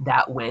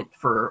that went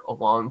for a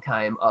long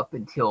time up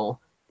until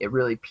it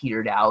really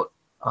petered out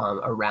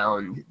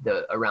around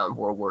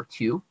World War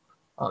II,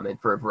 and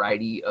for a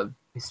variety of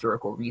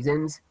historical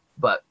reasons.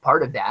 But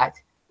part of that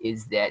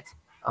is that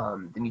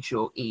the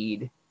mutual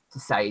aid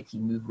society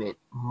movement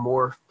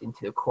morphed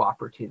into a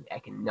cooperative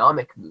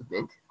economic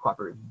movement,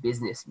 cooperative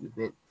business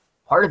movement.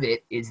 Part of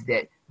it is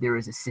that there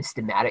was a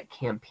systematic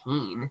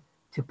campaign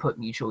to put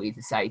mutual aid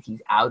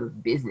societies out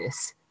of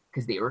business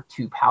because they were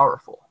too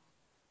powerful.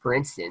 For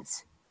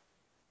instance,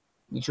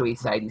 mutual aid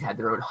societies had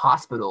their own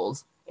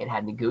hospitals and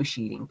had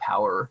negotiating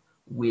power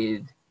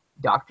with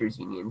doctors'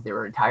 unions. There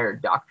were entire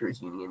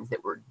doctors' unions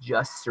that were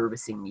just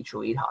servicing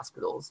mutual aid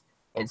hospitals.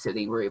 And so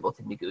they were able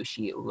to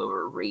negotiate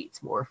lower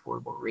rates, more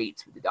affordable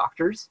rates with the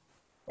doctors.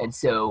 And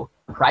so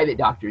private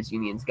doctors'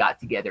 unions got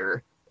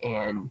together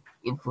and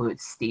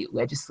influenced state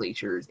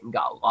legislatures and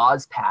got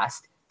laws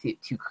passed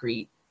to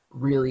create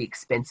really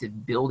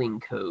expensive building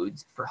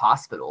codes for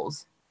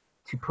hospitals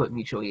to put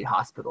mutual aid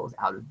hospitals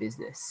out of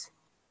business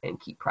and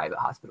keep private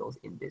hospitals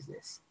in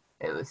business.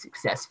 And it was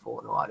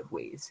successful in a lot of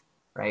ways,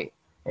 right?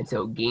 And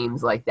so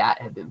games like that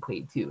have been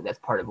played too. And that's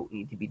part of what we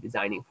need to be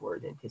designing for,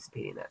 is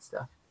anticipating that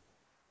stuff.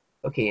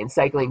 Okay, and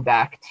cycling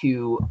back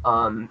to,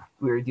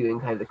 we were doing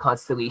kind of the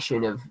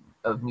constellation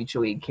of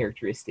mutual aid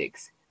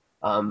characteristics.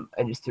 And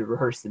just to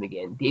rehearse them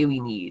again: daily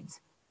needs,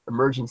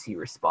 emergency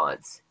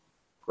response,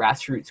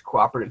 grassroots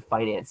cooperative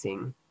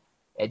financing,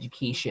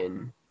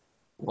 education,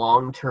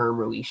 long-term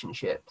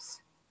relationships,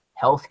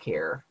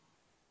 healthcare,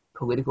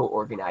 political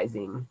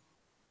organizing,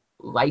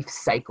 life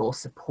cycle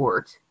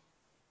support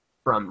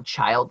from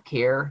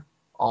childcare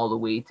all the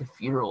way to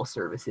funeral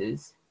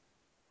services,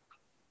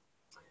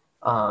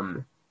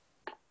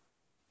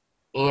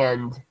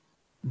 and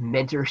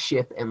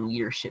mentorship and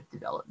leadership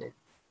development.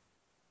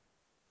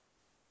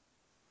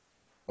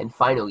 And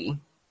finally,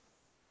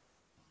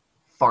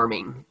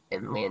 farming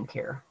and land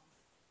care.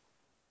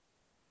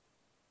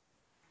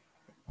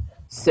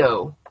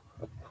 So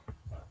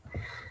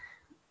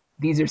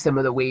these are some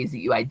of the ways that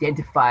you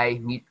identify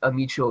a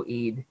mutual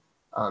aid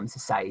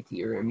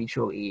society or a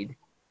mutual aid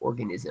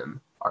organism,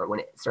 or when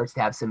it starts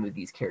to have some of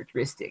these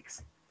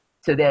characteristics.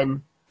 So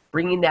then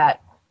bringing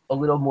that a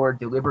little more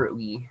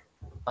deliberately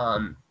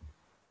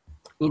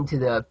into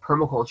the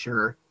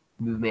permaculture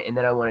movement, and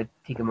then I want to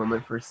take a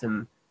moment for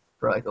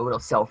like a little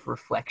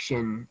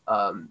self-reflection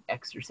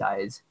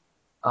exercise.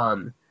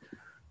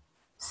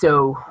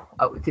 So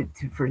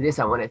for this,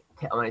 I want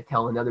to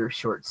tell another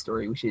short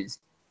story, which is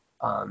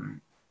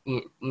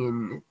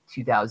in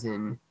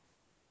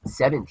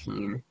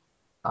 2017,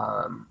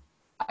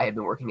 I have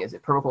been working as a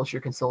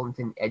permaculture consultant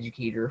and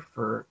educator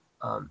for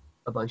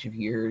a bunch of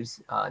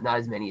years, not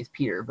as many as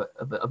Peter, but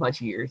a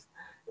bunch of years.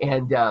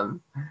 But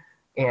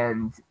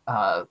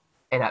I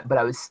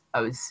was,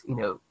 you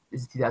know,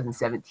 this is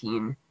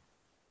 2017.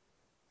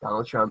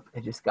 Donald Trump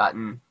had just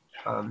gotten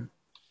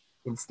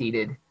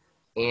instated,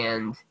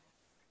 and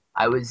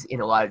I was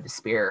in a lot of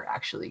despair,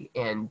 actually,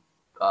 and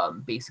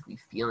basically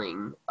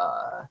feeling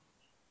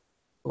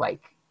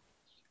like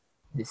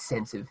this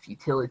sense of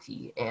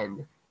futility.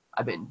 And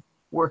I've been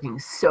working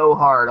so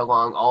hard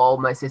along all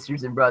my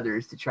sisters and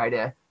brothers to try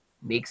to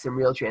make some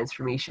real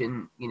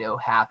transformation,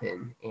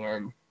 happen,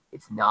 and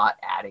it's not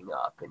adding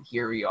up. And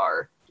here we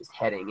are just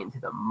heading into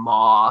the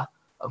maw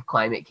of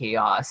climate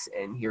chaos,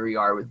 and here we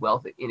are with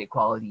wealth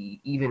inequality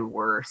even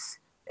worse,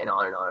 and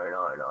on and on and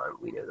on and on.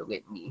 We know the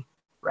litany,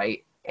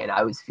 right? And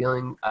I was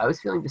feeling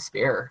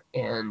despair,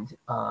 and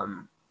I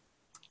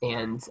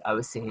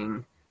was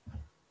saying,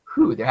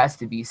 there has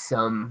to be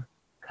some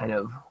kind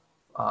of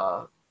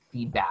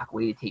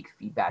way to take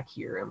feedback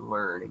here and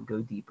learn and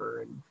go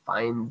deeper and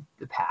find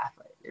the path.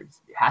 There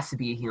has to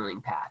be a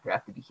healing path. There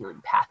have to be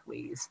healing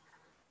pathways.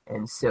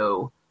 And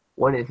so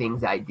one of the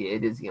things I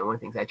did is, one of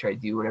the things I try to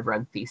do whenever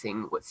I'm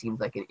facing what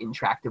seems like an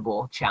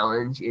intractable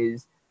challenge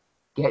is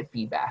get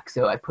feedback.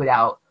 So I put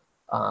out,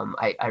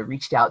 I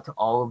reached out to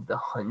all of the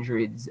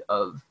hundreds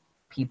of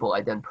people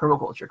I'd done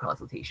permaculture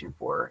consultation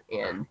for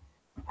and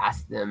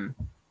asked them,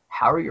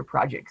 how are your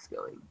projects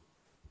going?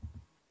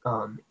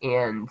 Out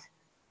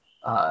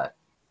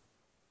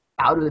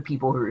of the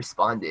people who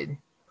responded,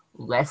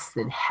 less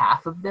than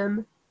half of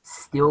them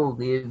still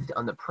lived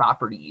on the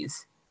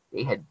properties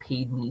they had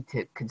paid me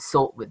to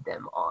consult with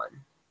them on.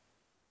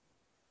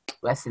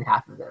 Less than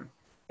half of them.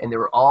 And there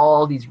were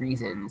all these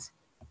reasons.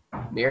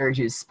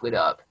 Marriages split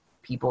up,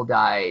 people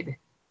died,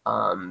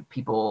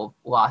 people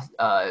lost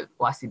the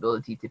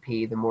ability to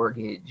pay the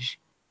mortgage,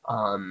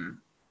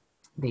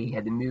 they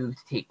had to move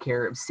to take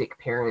care of sick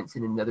parents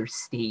in another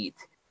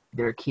state.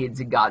 Their kids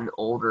had gotten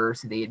older,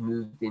 so they had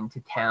moved into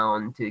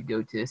town to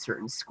go to a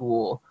certain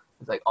school.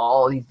 It's like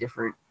all these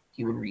different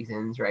human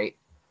reasons, right?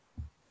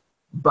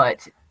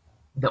 But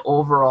the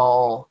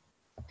overall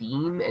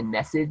theme and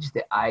message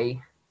that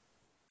I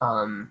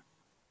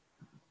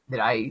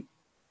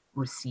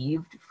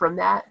received from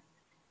that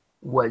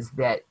was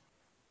that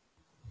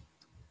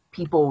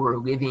people were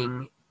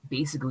living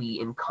basically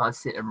in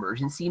constant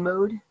emergency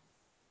mode.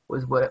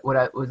 Was what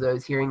I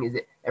was hearing, is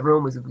that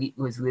everyone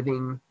was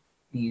living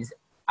these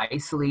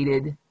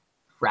isolated,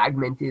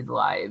 fragmented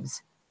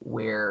lives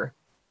where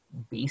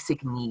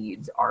basic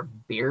needs are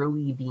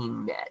barely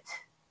being met.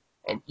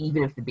 And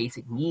even if the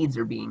basic needs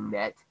are being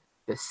met,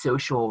 the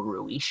social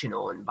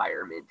relational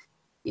environment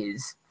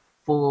is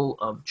full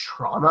of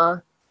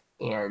trauma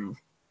and,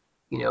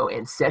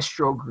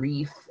 ancestral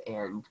grief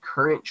and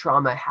current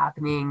trauma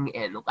happening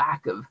and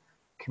lack of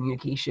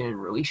communication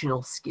and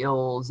relational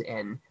skills,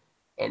 and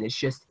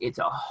it's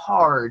a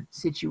hard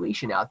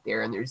situation out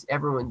there. And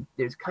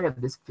there's kind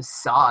of this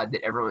facade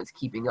that everyone's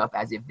keeping up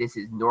as if this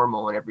is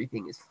normal and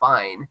everything is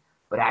fine.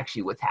 But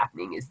actually what's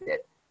happening is that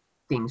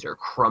things are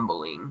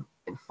crumbling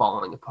and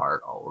falling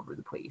apart all over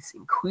the place,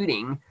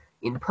 including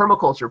in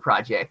permaculture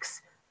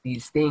projects,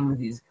 these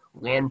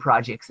land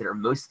projects that are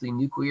mostly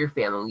nuclear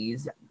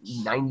families.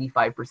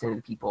 95% of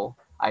the people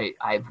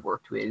I've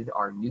worked with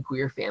are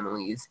nuclear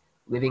families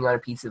living on a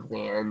piece of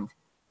land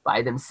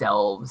by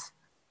themselves,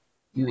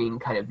 doing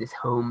kind of this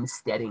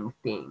homesteading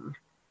thing.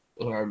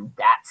 And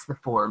that's the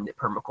form that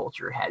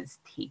permaculture has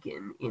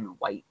taken in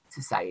white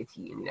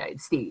society in the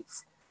United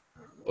States.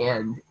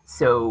 And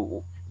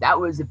so that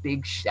was a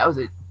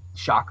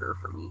shocker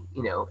for me,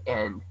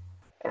 and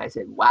I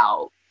said,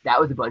 wow, that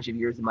was a bunch of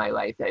years of my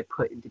life that I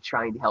put into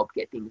trying to help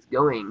get things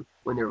going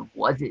when there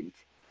wasn't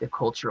the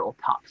cultural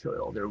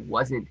topsoil, there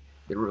wasn't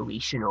the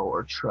relational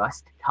or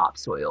trust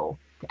topsoil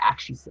to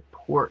actually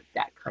support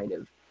that kind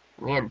of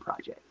land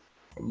project.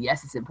 And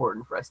yes, it's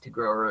important for us to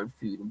grow our own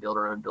food and build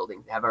our own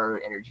buildings, have our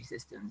own energy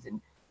systems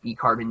and be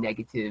carbon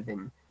negative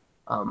and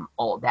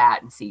all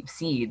that and save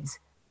seeds.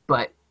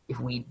 But if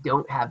we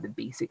don't have the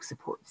basic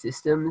support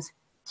systems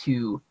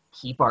to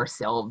keep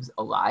ourselves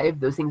alive,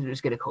 those things are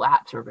just going to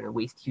collapse. We're going to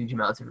waste huge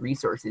amounts of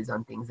resources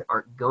on things that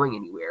aren't going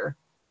anywhere,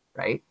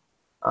 right?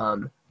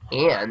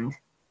 And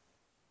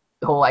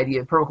the whole idea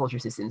of permaculture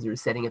systems are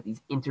setting up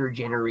these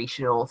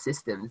intergenerational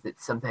systems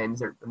that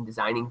sometimes are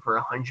designing for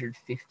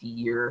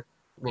 150-year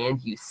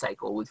land use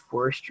cycle with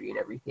forestry and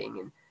everything.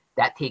 And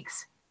that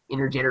takes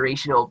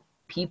intergenerational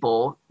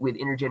people with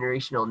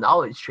intergenerational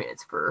knowledge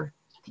transfer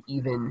to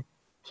even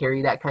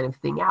carry that kind of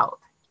thing out.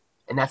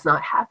 And that's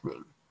not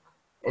happening.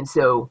 And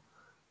so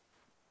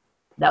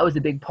that was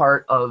a big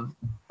part of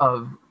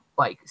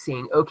like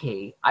saying,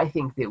 okay, I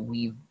think that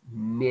we've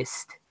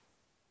missed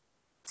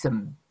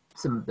some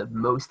of the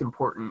most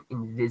important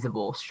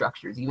invisible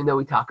structures, even though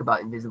we talk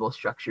about invisible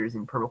structures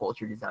in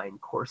permaculture design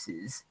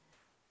courses,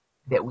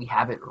 that we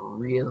haven't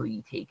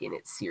really taken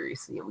it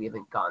seriously, and we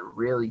haven't gone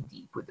really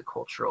deep with the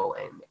cultural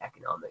and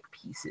economic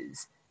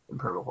pieces in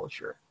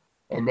permaculture.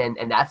 And then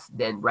I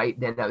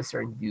was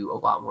starting to do a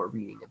lot more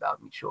reading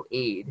about mutual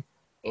aid,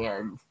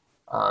 and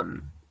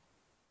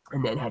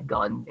then had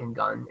gone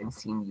and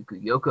seen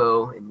Yuku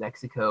Yoko in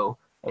Mexico,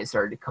 and it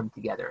started to come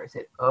together. I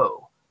said,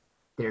 oh,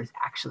 there's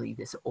actually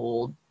this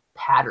old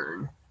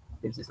pattern,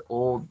 there's this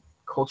old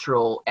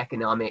cultural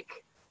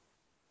economic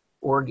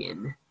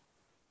organ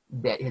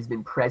that has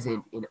been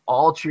present in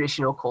all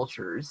traditional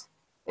cultures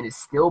and is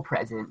still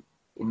present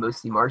in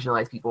mostly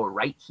marginalized people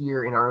right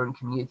here in our own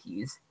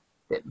communities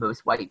that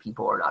most white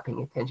people are not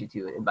paying attention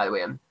to. And by the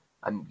way,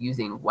 I'm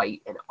using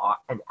white and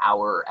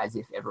our as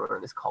if everyone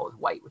on this call is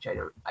white, which I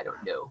don't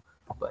know.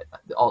 but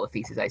all the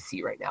faces I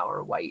see right now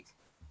are white.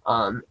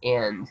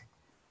 And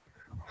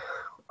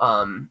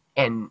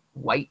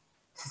white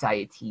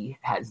society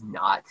has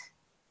not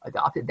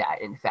adopted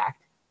that. In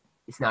fact,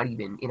 it's not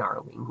even in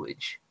our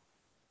language.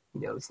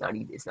 You know, it's not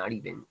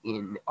even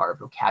in our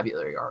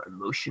vocabulary, our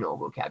emotional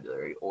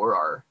vocabulary, or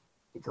our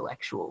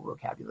intellectual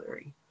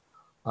vocabulary.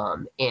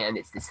 And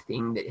it's this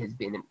thing that has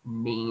been a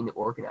main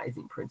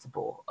organizing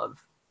principle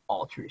of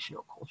all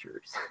traditional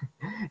cultures.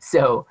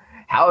 So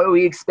how do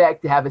we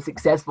expect to have a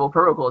successful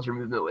permaculture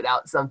movement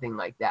without something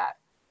like that?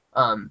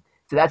 So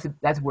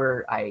that's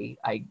where I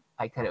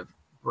kind of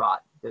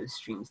brought those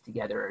streams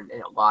together, and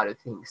a lot of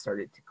things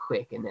started to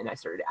click. And then I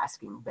started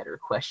asking better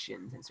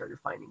questions and started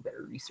finding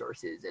better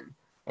resources,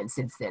 and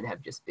since then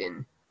have just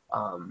been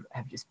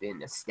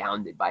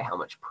astounded by how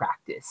much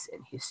practice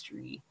and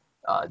history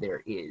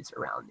there is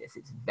around this.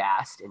 It's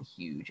vast and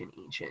huge and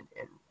ancient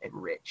and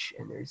rich,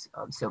 and there's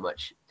so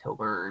much to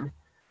learn,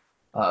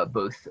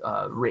 both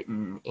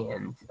written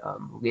and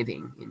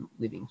living in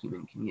living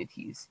human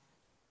communities.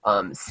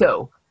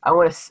 So I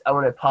want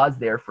to pause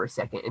there for a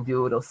second and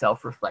do a little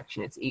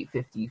self-reflection. It's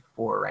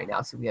 8:54 right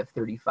now, so we have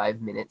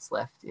 35 minutes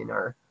left in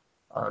our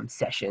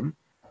session,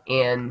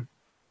 and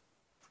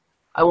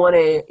I want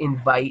to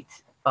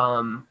invite,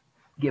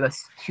 give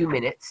us 2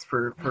 minutes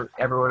for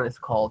everyone on this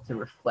call to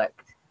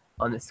reflect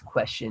on this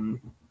question.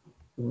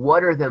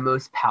 What are the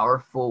most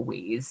powerful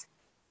ways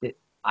that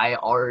I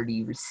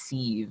already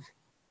receive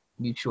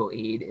mutual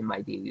aid in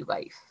my daily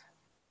life?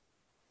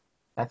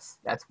 That's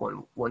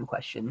one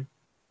question.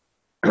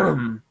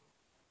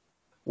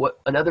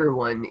 Another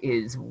one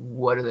is,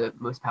 what are the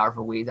most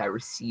powerful ways I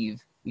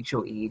receive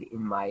mutual aid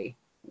in my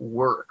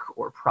work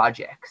or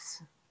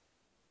projects,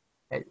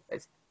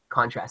 as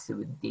contrasted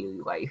with daily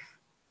life?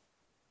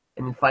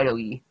 And then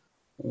finally,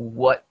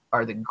 what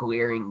are the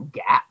glaring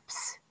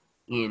gaps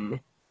in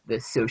the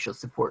social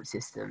support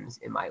systems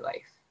in my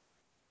life?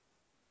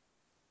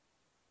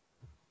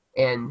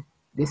 And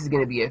this is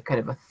going to be a kind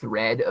of a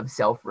thread of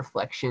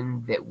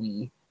self-reflection that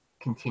we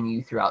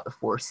continue throughout the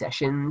 4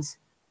 sessions,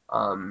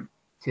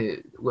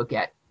 to look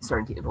at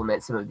starting to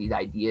implement some of these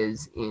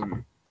ideas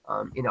in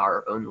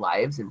our own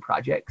lives and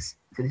projects.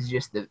 So this is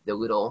just the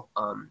little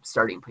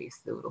starting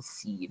place, the little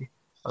seed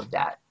of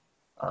that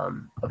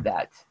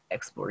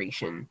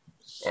exploration.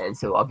 And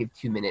so I'll give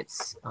 2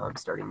 minutes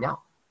starting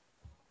now.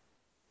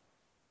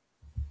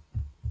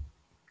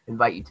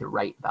 Invite you to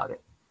write about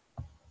it.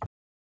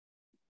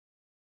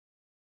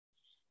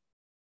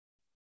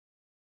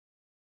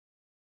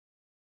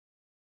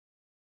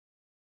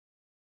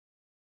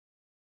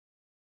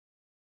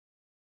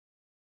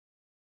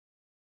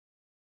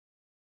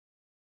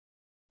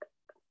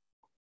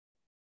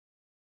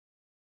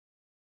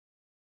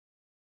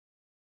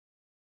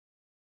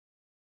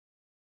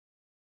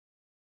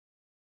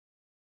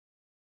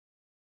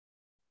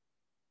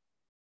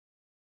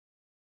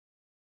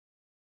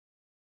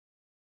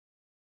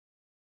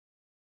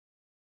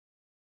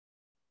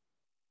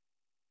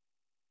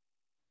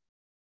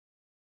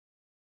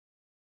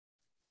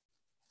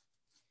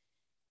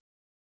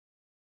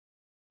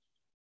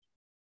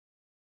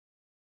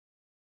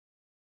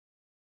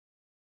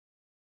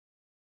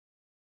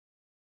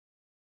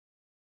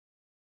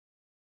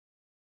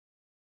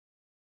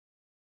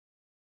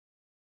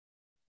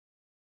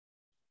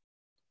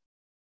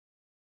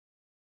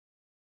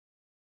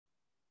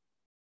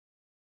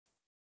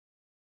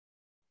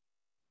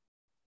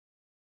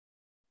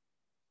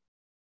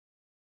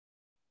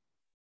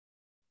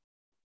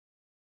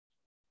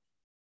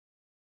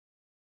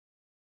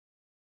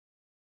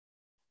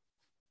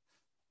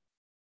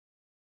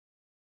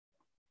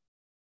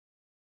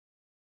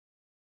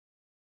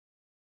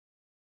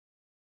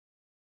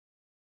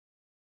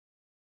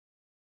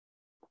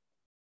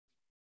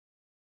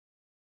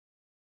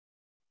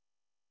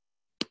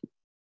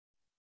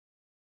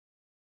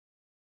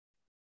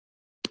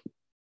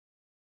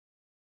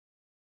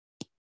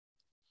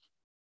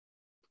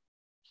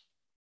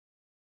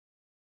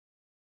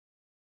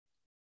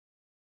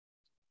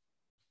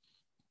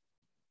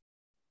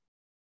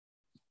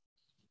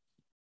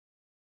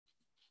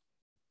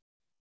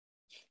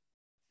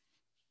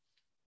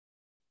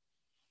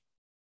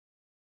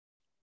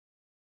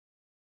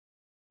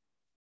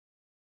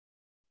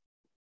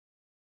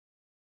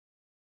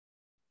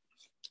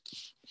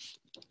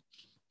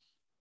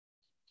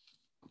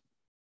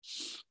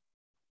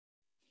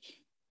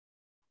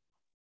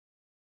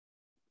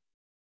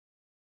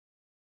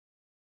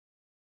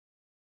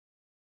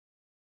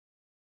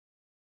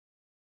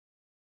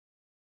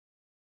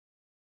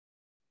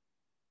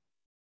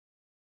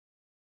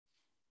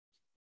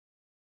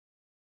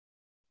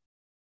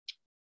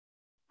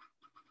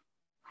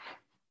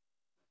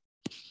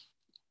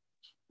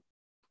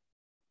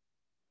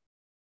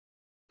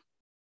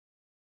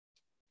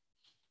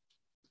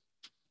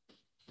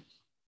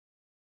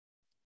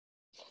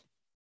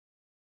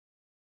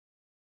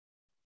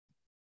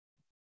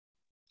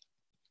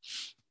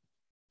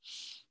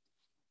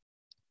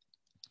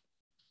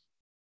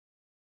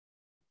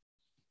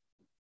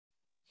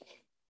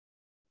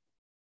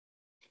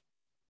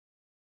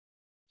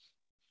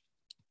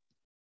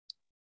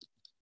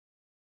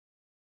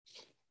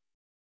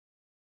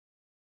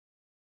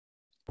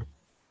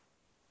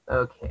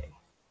 Okay.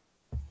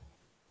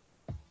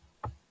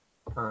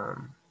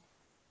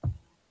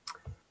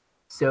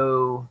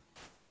 So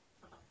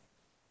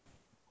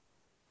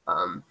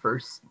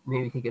first,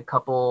 maybe take a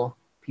couple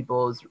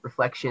people's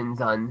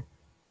reflections on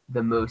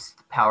the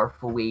most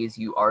powerful ways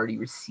you already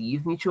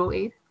receive mutual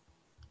aid.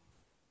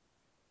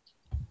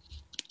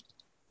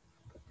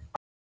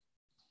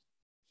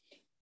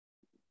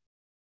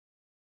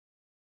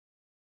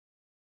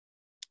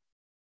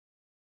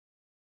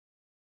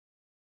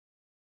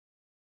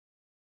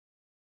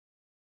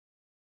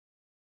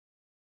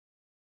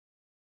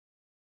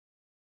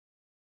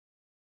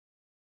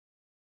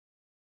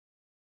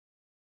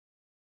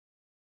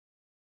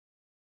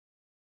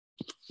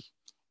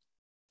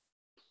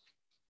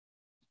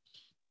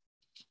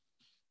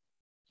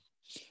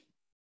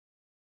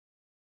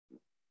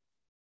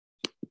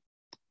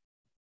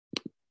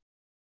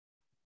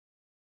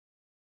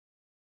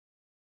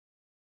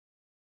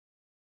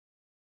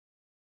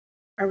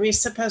 Are we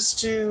supposed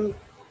to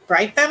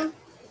write them?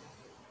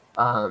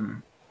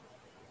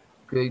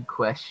 Good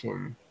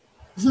question.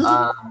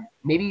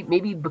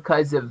 Maybe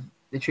because of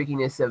the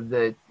trickiness of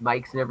the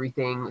mics and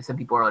everything, some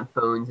people are on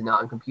phones and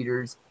not on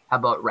computers. How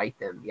about write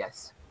them?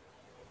 Yes.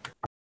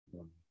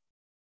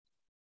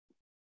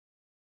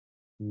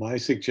 My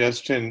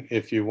suggestion,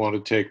 if you want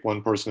to take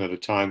one person at a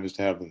time, is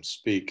to have them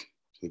speak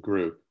to the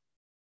group.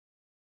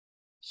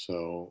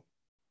 So,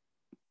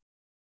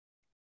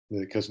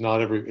 because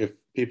if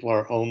people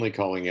are only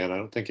calling in, I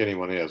don't think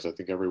anyone is. I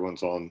think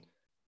everyone's on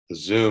the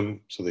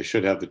Zoom, so they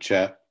should have the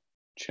chat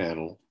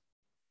channel.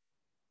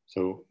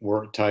 So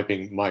word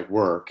typing might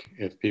work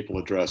if people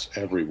address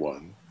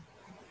everyone.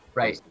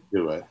 Right.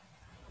 Do it.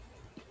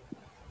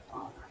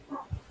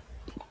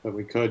 But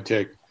we could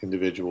take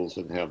individuals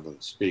and have them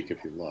speak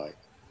if you like.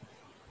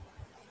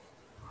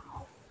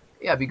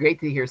 Yeah, it'd be great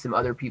to hear some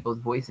other people's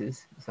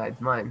voices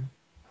besides mine.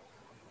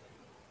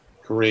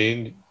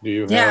 Corinne, do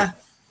you have Yeah. a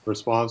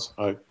response?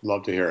 I'd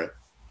love to hear it.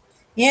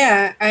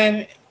 Yeah,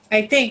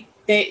 I think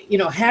that,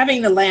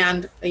 having the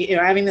land,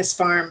 having this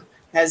farm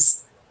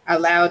has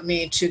allowed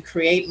me to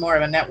create more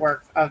of a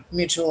network of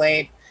mutual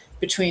aid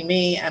between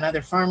me and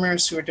other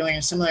farmers who are doing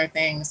similar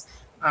things,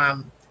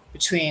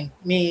 between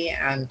me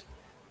and,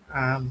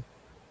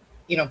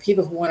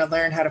 people who want to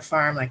learn how to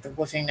farm, like the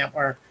Woofing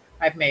Network.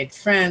 I've made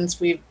friends.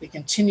 We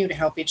continue to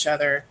help each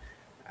other.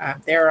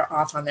 They're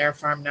off on their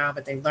farm now,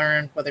 but they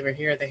learned while they were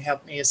here. They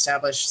helped me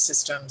establish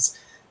systems.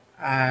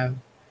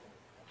 And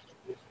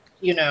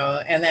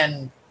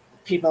then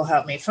people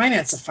help me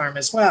finance the farm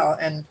as well.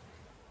 And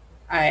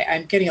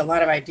I'm getting a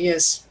lot of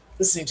ideas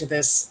listening to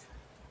this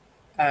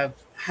of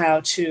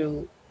how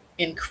to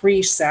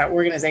increase that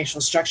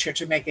organizational structure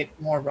to make it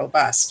more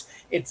robust.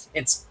 It's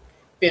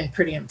been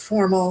pretty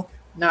informal,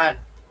 not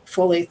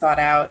fully thought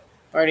out.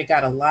 I've already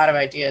got a lot of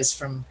ideas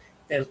from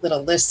the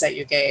little list that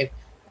you gave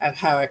of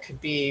how it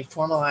could be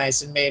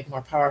formalized and made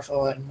more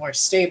powerful and more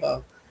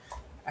stable.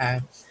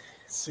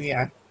 So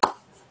yeah,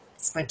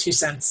 it's my 2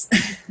 cents.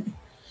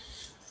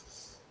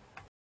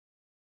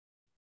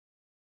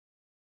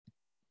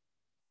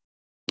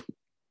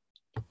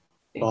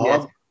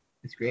 Bob,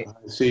 that's great.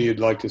 I see you'd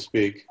like to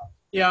speak.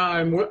 Yeah,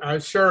 I'm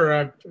sure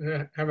I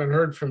haven't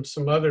heard from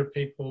some other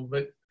people,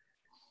 but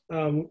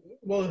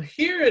well,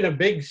 here in a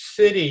big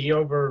city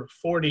over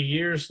 40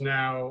 years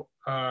now,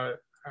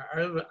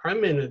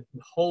 I'm in a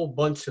whole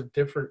bunch of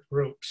different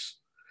groups,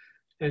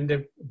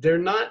 and they're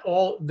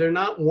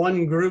not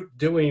one group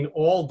doing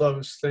all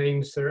those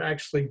things. They're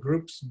actually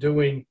groups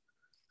doing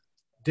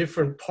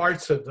different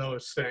parts of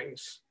those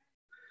things,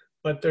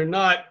 but they're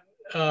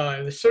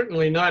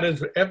certainly not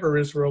ever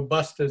as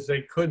robust as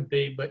they could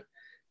be. But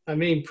I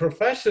mean,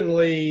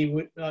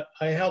 professionally,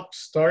 I helped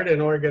start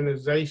an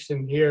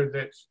organization here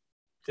that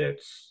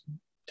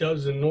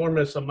does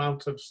enormous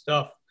amounts of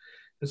stuff.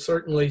 It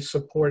certainly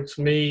supports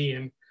me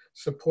and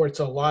supports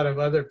a lot of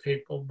other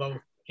people, both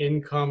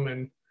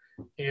income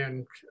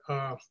and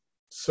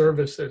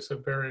services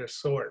of various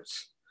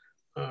sorts,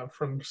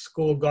 from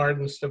school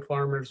gardens to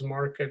farmers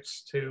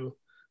markets to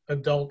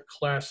adult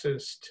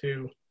classes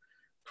to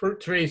fruit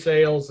tree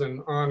sales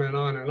and on and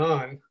on and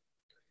on.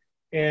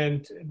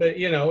 But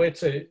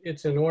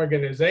it's an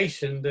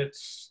organization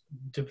that's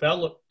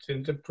developed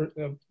into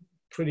a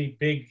pretty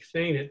big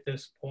thing at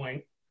this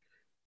point.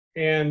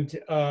 And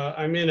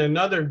I'm in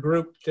another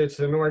group that's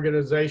an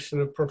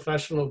organization of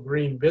professional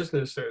green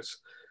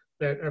businesses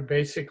that are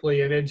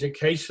basically an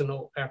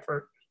educational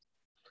effort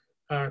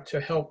to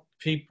help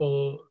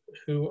people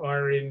who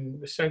are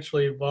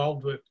essentially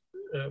involved with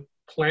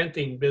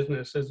planting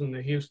businesses in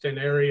the Houston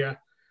area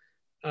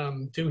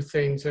do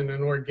things in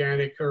an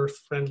organic,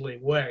 earth-friendly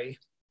way.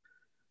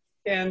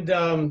 And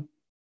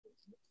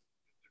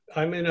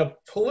I'm in a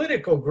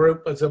political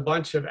group as a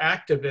bunch of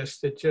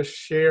activists that just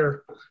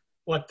share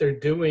what they're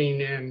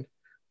doing and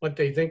what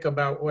they think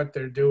about what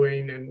they're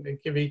doing and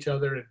give each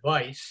other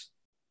advice.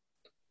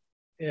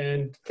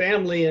 And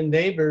family and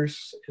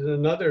neighbors is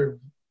another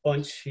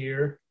bunch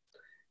here.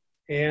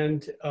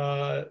 And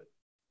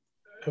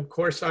of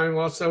course, I'm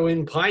also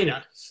in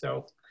PINA,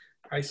 so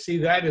I see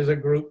that as a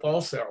group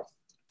also.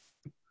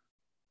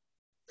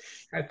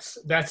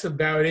 That's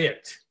about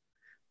it.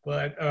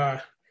 But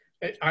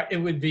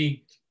it would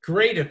be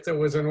great if there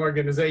was an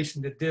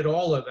organization that did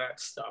all of that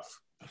stuff.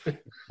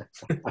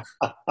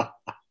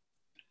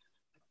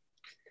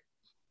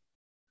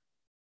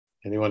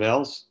 Anyone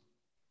else?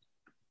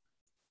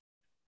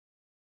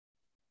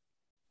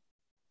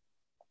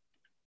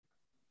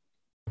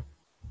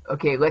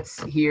 Okay,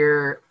 let's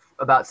hear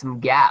about some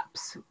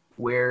gaps.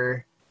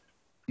 Where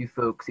do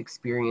folks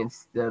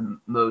experience the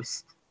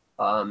most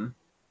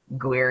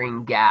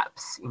glaring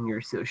gaps in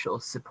your social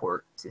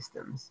support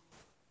systems?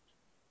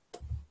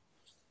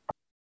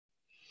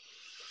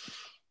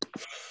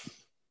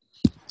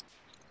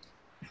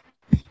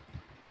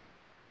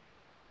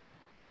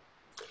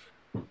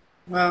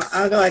 Well,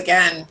 I'll go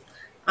again.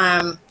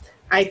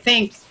 I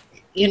think,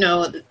 you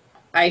know,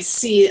 I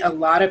see a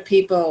lot of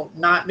people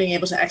not being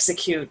able to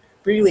execute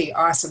really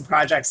awesome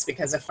projects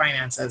because of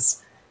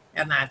finances.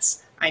 And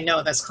I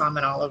know that's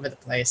common all over the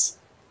place.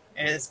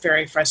 And it's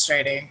very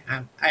frustrating.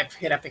 I've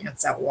hit up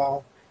against that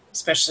wall,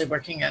 especially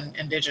working in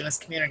indigenous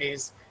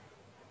communities.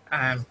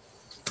 You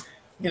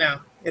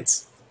know,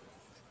 it's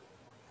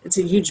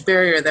a huge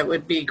barrier that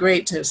would be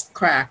great to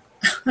crack.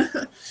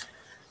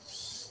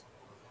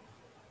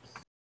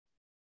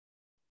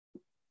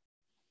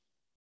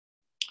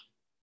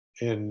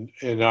 In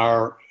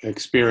our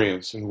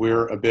experience, and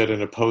we're a bit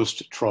in a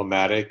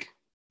post-traumatic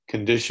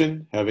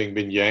condition, having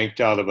been yanked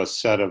out of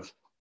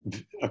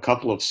a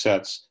couple of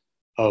sets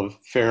of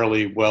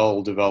fairly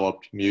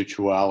well-developed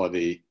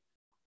mutuality,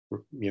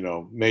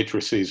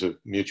 matrices of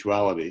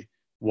mutuality.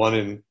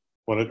 One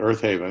at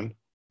Earth Haven,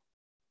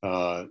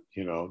 10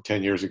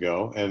 years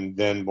ago, and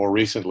then more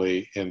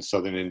recently in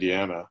Southern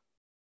Indiana.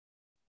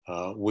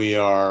 We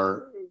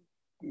are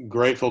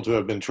grateful to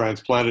have been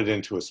transplanted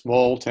into a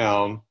small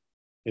town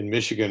in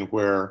Michigan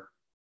where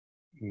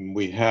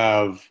we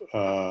have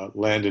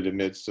landed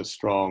amidst a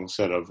strong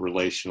set of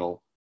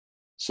relational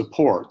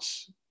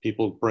supports.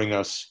 People bring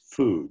us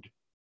food.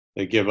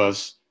 They give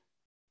us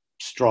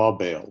straw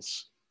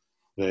bales.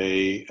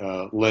 They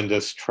lend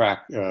us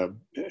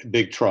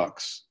big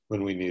trucks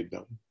when we need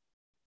them.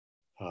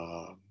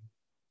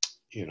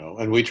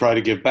 And we try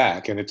to give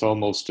back. And it's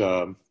almost,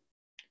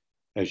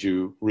 as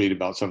you read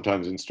about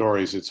sometimes in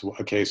stories, it's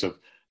a case of,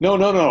 no,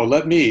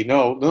 let me,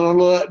 no,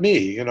 let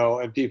me,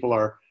 and people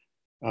are,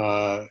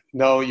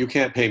 no, you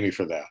can't pay me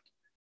for that.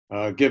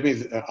 Give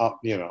me,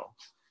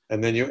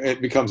 and then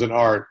it becomes an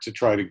art to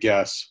try to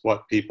guess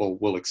what people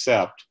will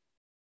accept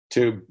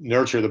to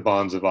nurture the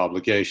bonds of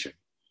obligation.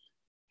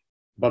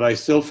 But I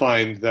still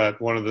find that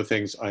one of the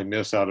things I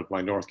miss out of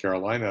my North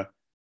Carolina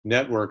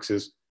networks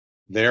is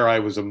there I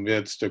was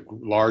amidst a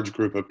large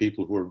group of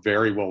people who were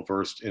very well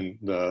versed in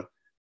the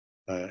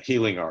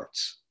healing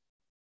arts.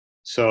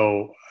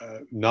 So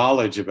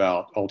knowledge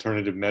about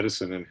alternative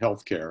medicine and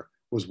healthcare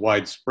was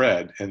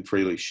widespread and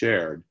freely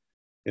shared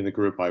in the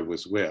group I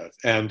was with,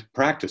 and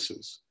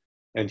practices.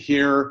 And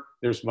here,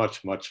 there's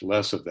much, much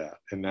less of that.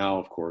 And now,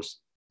 of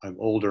course, I'm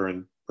older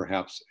and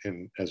perhaps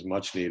in as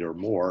much need or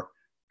more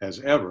as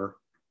ever.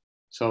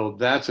 So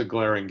that's a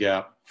glaring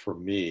gap for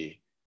me.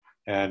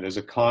 And as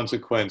a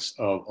consequence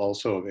of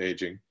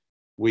aging,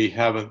 we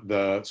haven't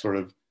the sort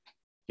of,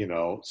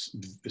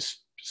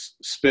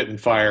 spit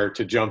and fire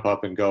to jump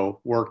up and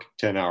go work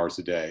 10 hours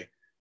a day.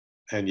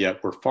 And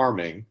yet we're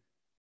farming.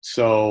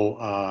 So,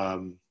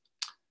 I'm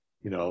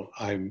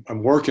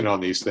working on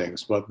these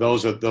things, but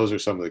those are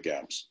some of the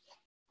gaps.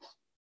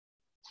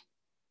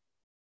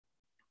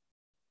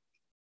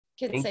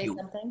 Could Thank say you.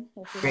 something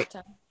if you Great.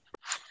 have time.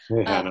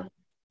 Hey, Hannah.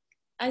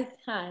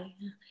 Hi.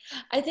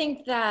 I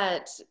think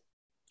that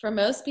for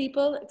most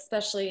people,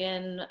 especially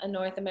in a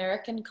North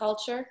American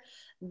culture,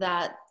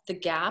 that the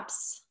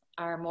gaps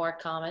are more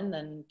common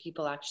than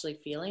people actually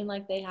feeling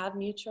like they have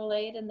mutual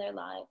aid in their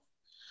life.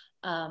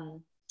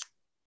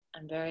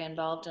 I'm very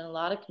involved in a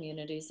lot of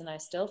communities, and I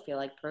still feel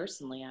like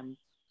personally I'm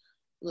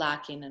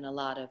lacking in a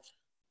lot of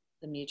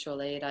the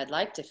mutual aid I'd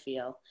like to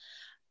feel.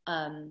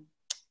 And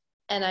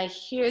I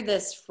hear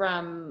this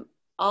from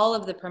all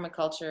of the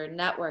permaculture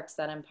networks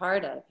that I'm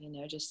part of,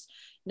 just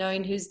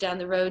knowing who's down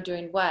the road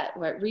doing what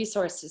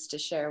resources to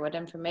share, what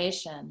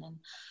information.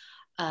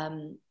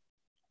 And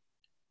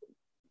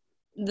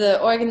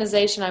the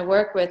organization I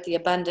work with, the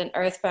Abundant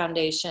Earth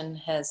Foundation,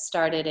 has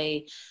started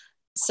a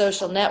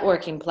social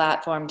networking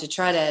platform to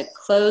try to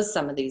close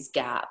some of these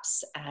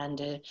gaps,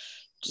 and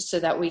just so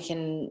that we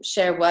can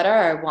share what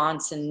are our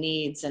wants and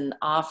needs and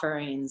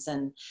offerings,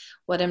 and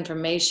what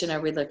information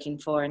are we looking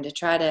for, and to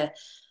try to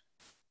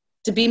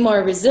be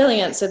more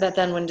resilient, so that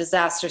then when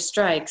disaster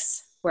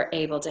strikes, we're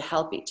able to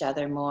help each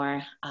other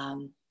more.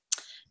 And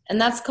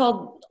that's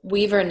called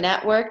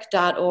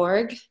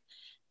weavernetwork.org.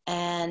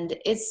 And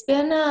it's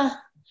been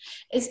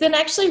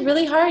actually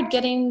really hard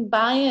getting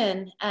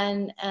buy-in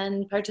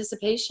and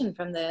participation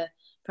from the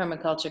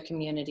permaculture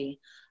community.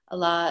 A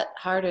lot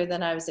harder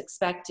than I was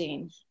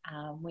expecting.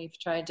 We've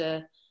tried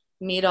to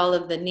meet all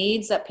of the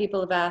needs that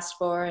people have asked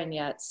for, and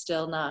yet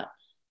still not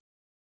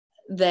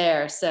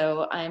there.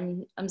 So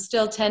I'm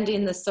still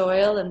tending the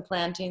soil and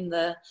planting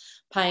the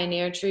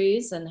pioneer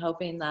trees and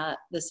hoping that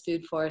this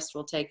food forest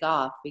will take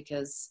off,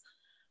 because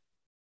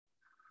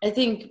I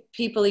think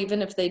people,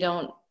 even if they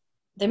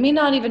may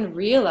not even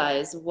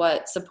realize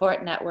what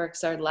support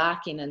networks are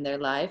lacking in their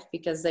life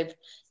because they've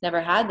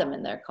never had them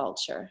in their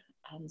culture.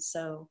 And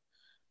so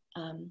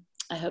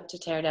I hope to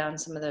tear down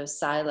some of those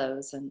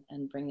silos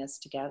and bring us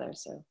together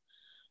so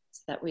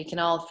that we can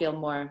all feel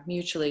more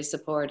mutually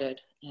supported.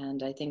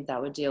 And I think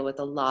that would deal with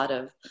a lot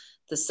of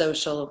the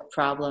social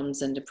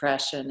problems and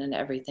depression and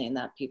everything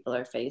that people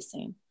are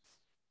facing.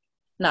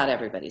 Not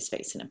everybody's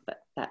facing it,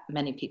 but that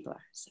many people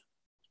are.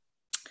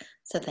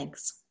 So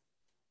thanks.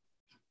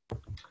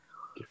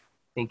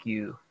 Thank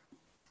you.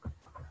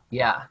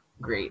 Yeah,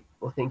 great.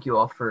 Well, thank you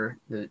all for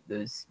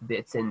those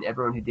bits, and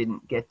everyone who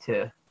didn't get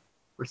to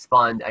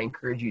respond, I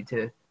encourage you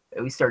to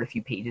at least start a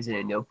few pages in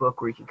a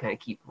notebook where you can kind of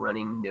keep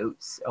running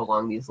notes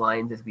along these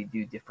lines as we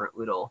do different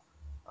little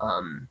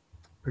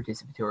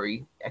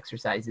participatory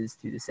exercises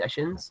through the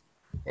sessions,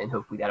 and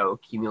hopefully that'll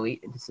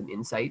accumulate into some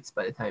insights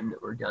by the time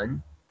that we're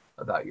done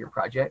about your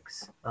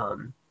projects.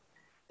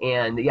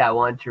 And yeah, I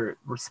wanted to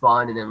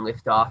respond and then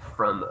lift off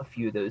from a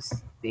few of those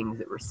things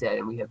that were said,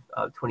 and we have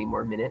 20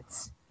 more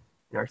minutes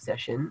in our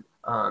session.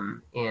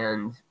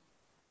 And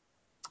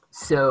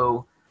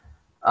so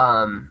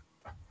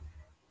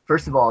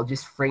first of all,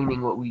 just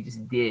framing what we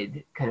just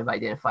did, kind of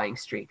identifying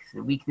strengths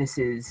and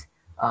weaknesses.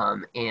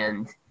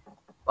 And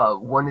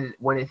one of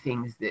the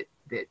things that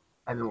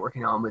I've been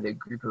working on with a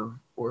group of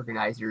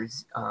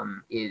organizers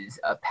is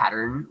a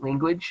pattern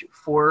language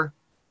for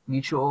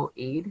mutual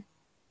aid.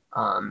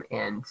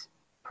 And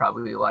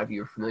probably a lot of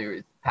you are familiar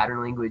with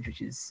pattern language,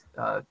 which is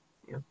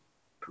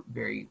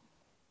very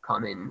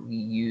commonly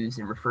used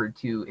and referred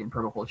to in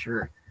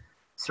permaculture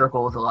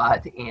circles a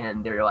lot,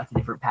 and there are lots of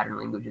different pattern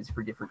languages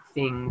for different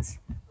things.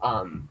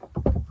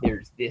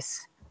 There's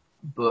this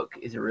book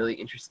is a really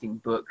interesting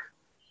book,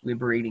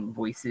 Liberating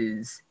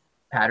Voices,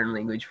 Pattern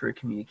Language for a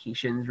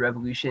Communications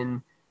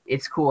Revolution.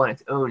 It's cool on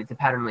its own. It's a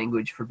pattern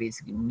language for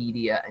basically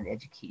media and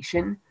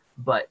education,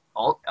 but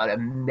at a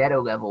meta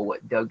level,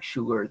 what Doug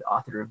Schuler, the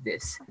author of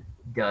this,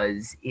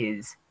 does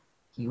is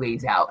he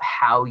lays out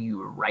how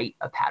you write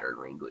a pattern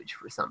language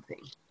for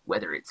something,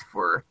 whether it's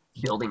for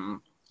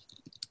building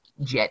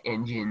jet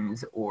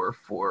engines or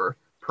for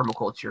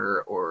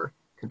permaculture or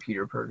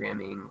computer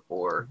programming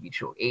or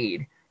mutual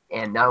aid.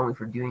 And not only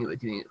for doing it, but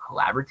doing it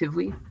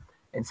collaboratively.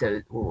 And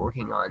so we're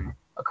working on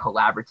a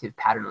collaborative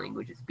pattern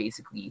language. It's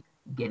basically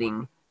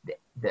getting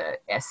the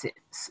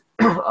essence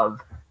of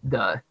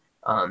the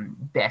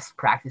best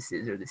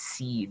practices, or the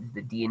seeds,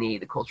 the DNA,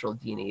 the cultural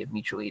DNA of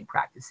mutual aid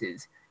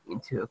practices,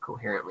 into a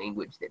coherent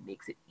language that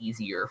makes it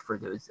easier for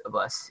those of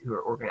us who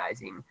are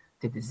organizing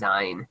to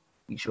design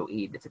mutual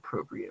aid that's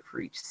appropriate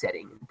for each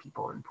setting and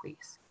people in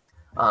place.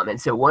 And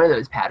so one of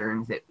those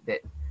patterns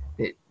that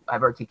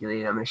I've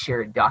articulated, I'm going to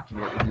share a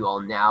document with you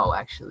all now,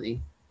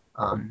 actually,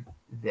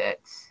 that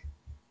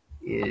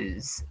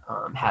is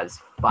has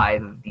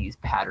 5 of these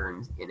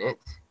patterns in it.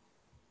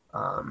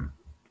 I'm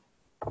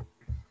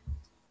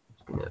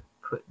just going to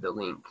put the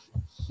link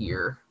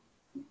here.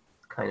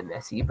 It's kind of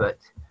messy, but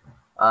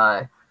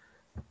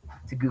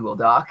it's a Google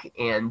Doc.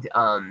 And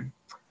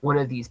one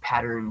of these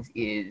patterns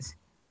is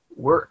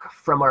work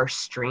from our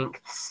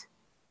strengths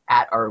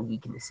at our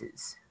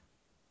weaknesses,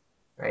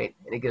 right?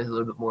 And it goes a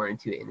little bit more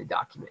into it in the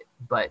document.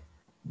 But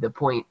the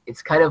point,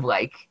 it's kind of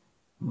like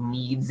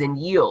needs and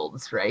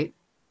yields, right,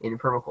 in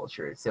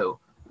permaculture. So,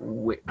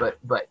 but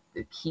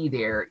the key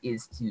there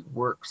is to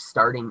work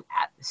starting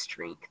at the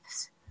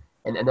strengths.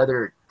 And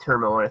another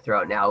term I want to throw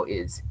out now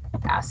is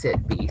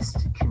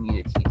asset-based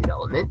community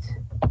development,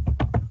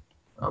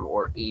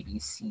 or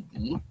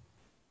ABCD.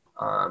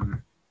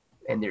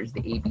 And there's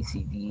the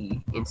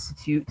ABCD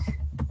Institute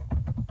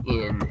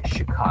in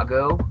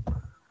Chicago,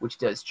 which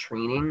does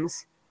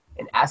trainings.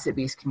 And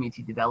asset-based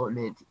community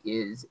development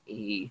is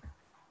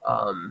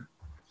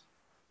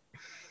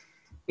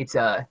it's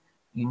a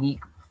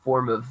unique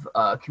form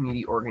of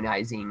community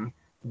organizing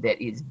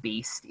that is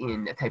based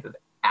in a type of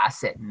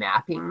asset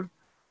mapping,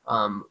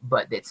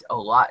 but that's a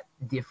lot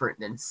different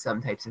than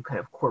some types of kind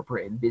of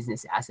corporate and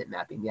business asset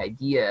mapping. The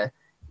idea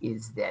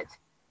is that,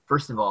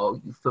 first of all,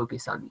 you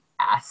focus on the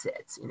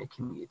assets in a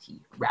community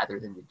rather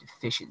than the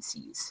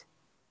deficiencies,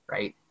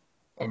 right?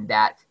 And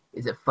that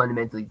is a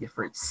fundamentally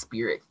different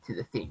spirit to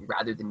the thing.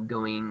 Rather than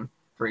going,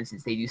 for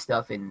instance, they do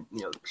stuff in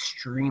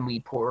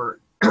extremely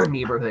poor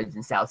neighborhoods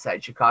in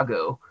Southside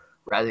Chicago.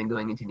 Rather than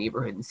going into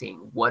neighborhood and saying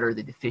what are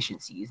the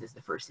deficiencies as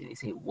the first thing, they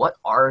say what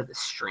are the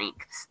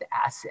strengths, the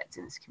assets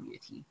in this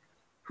community?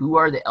 Who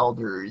are the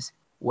elders?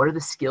 What are the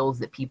skills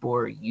that people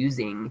are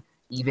using,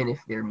 even if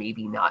they're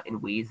maybe not in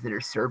ways that are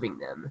serving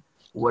them?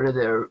 What are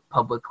the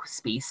public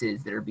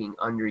spaces that are being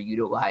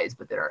underutilized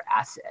but that are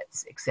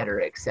assets, et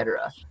cetera, et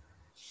cetera?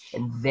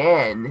 And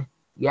then,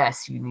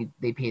 yes,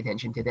 they pay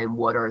attention to then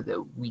what are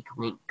the weak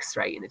links,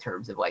 right, in the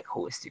terms of like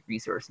holistic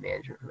resource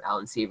management from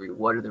Alan Savory.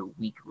 What are the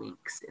weak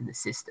links in the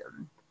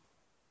system?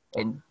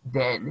 And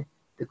then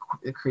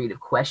the creative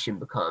question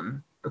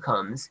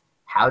becomes,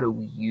 how do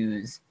we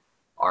use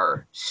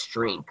our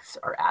strengths,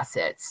 our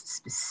assets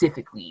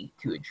specifically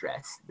to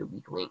address the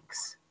weak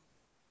links,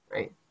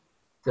 right?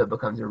 So it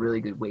becomes a really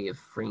good way of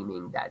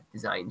framing that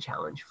design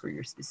challenge for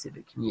your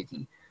specific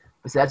community.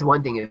 So that's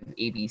one thing of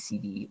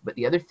ABCD, but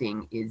the other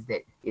thing is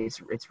that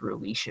it's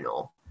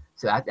relational.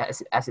 So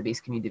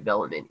asset-based community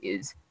development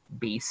is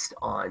based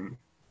on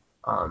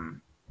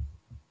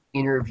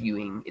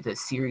interviewing. It's a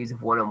series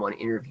of one-on-one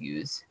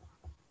interviews.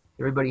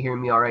 Everybody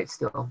hearing me all right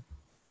still?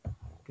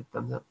 Good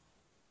thumbs up.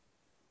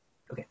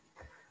 Okay.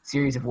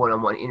 Series of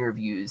one-on-one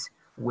interviews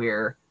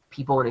where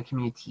people in a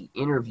community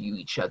interview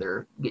each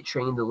other, get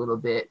trained a little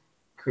bit,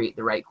 create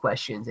the right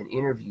questions, and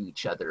interview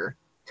each other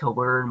to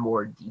learn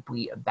more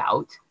deeply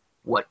about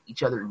what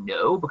each other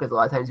know, because a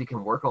lot of times we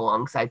can work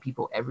alongside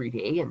people every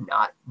day and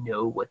not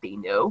know what they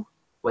know,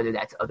 whether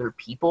that's other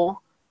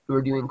people who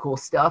are doing cool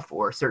stuff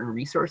or certain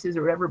resources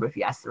or whatever. But if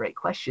you ask the right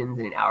questions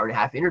in an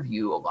hour-and-a-half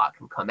interview, a lot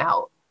can come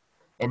out.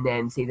 And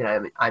then say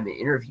that I'm an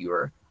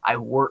interviewer, I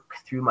work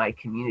through my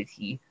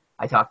community.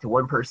 I talk to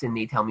one person,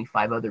 they tell me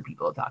 5 other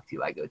people to talk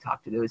to. I go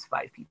talk to those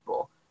 5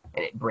 people,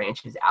 and it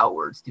branches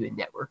outwards to a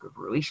network of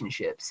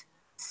relationships,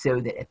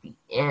 so that at the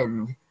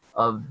end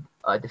of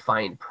a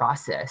defined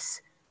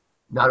process,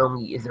 not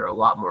only is there a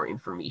lot more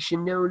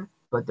information known,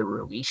 but the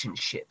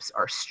relationships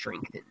are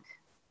strengthened.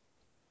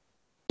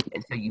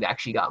 And so you've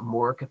actually got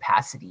more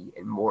capacity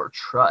and more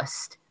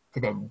trust to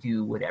then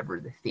do whatever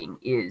the thing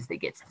is that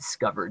gets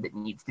discovered that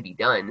needs to be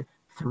done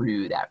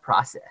through that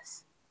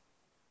process,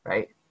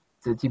 right?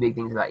 So the 2 big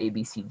things about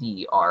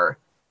ABCD are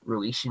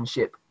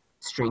relationship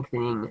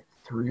strengthening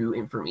through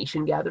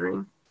information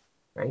gathering,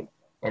 right?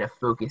 And a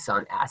focus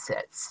on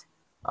assets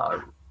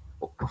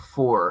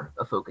before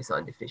a focus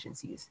on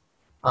deficiencies.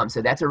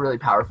 So that's a really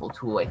powerful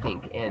tool, I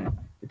think, and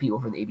the people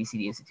from the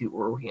ABCD Institute,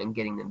 we're working on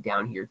getting them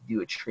down here to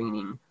do a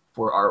training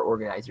for our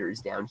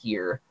organizers down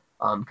here,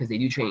 because they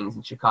do trainings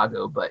in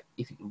Chicago, but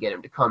if you can get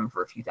them to come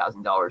for a few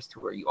 $1,000s to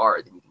where you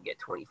are, then you can get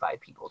 25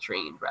 people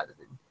trained rather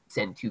than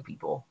send 2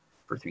 people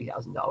for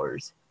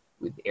 $3,000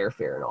 with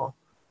airfare and all.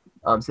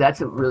 So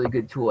that's a really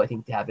good tool, I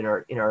think, to have in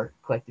our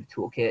collective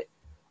toolkit.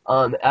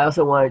 I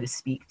also wanted to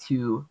speak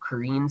to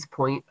Kareen's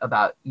point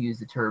about use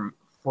the term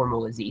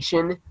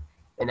formalization,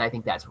 and I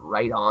think that's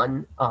right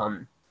on.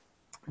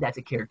 That's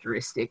a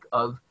characteristic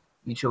of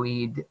mutual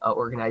aid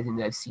organizing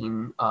that I've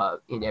seen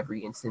in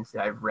every instance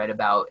that I've read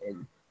about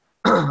and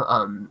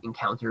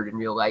encountered in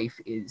real life,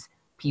 is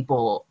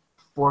people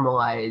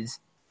formalize,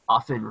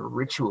 often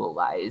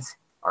ritualize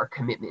our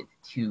commitment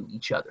to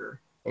each other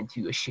and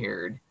to a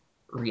shared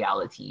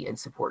reality and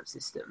support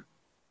system,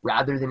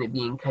 rather than it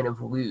being kind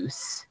of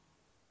loose,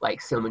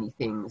 like so many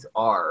things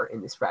are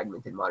in this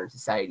fragmented modern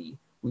society.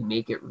 We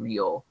make it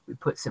real. We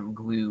put some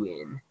glue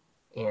in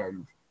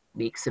and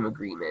make some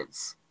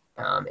agreements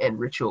and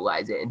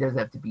ritualize it. It doesn't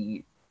have to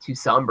be too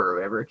somber or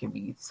whatever. It can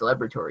be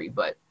celebratory,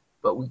 but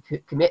we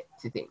commit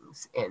to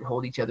things and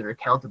hold each other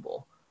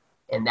accountable.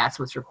 And that's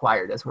what's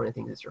required. That's one of the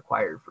things that's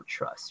required for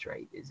trust,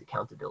 right, is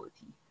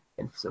accountability.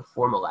 And so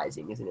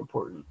formalizing is an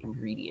important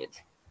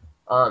ingredient.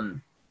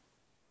 And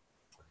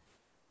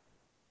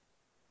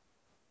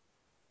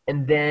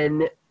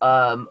then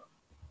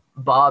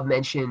Bob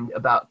mentioned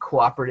about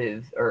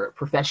cooperative or the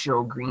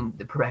Professional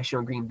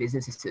Green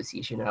Business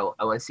Association. I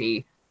want to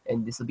say,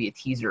 and this will be a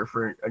teaser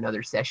for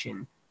another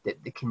session,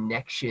 that the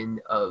connection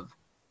of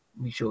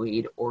mutual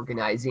aid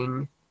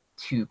organizing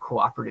to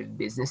cooperative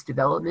business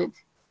development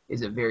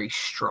is a very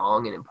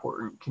strong and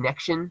important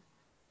connection.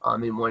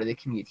 In one of the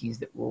communities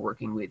that we're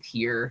working with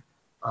here,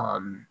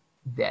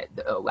 that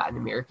the Latin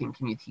American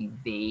community,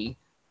 they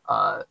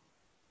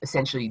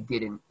essentially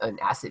did an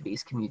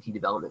asset-based community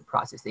development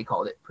process. They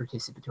called it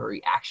Participatory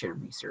Action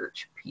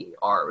Research,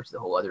 PAR, which is a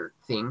whole other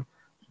thing,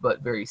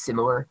 but very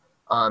similar.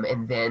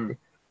 And then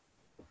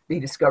they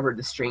discovered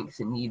the strengths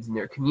and needs in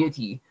their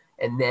community,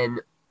 and then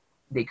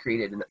they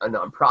created a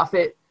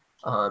nonprofit.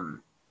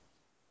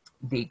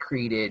 They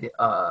created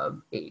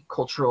a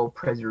cultural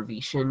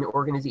preservation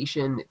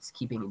organization that's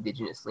keeping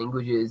indigenous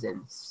languages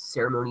and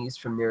ceremonies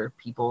from their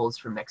peoples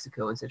from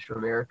Mexico and Central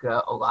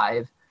America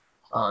alive.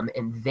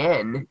 And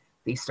then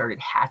they started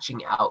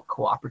hatching out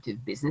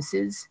cooperative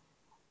businesses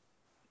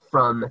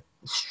from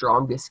the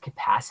strongest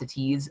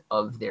capacities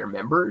of their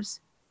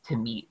members to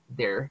meet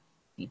their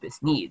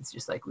deepest needs,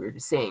 just like we were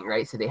just saying,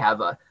 right? So they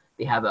have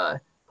a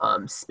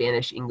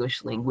Spanish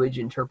English language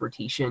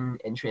interpretation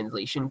and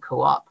translation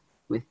co-op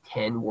with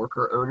 10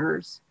 worker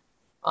owners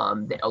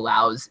that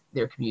allows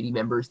their community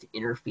members to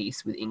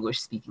interface with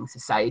English-speaking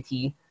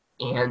society,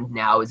 and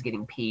now is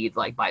getting paid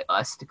like by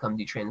us to come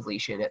do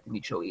translation at the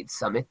Mutual Aid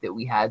Summit that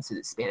we had so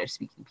that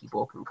Spanish-speaking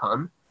people can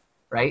come,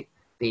 right?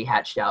 They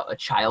hatched out a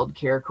child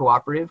care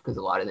cooperative because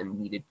a lot of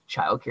them needed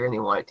child care and they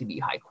wanted it to be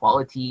high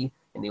quality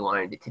and they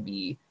wanted it to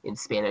be in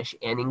Spanish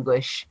and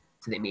English.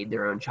 So they made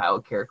their own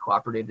child care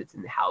cooperative that's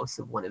in the house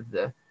of one of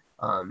the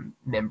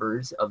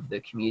members of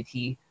the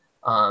community.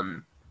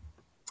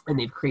 And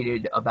they've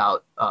created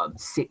about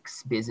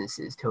 6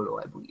 businesses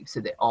total, I believe. So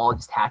they all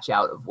just hatch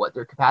out of what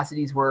their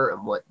capacities were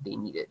and what they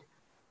needed,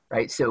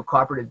 right? So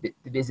cooperative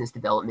business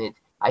development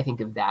I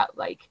think of that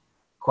like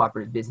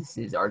cooperative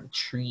businesses are the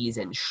trees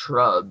and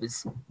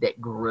shrubs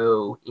that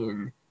grow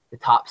in the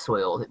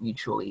topsoil that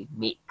mutual aid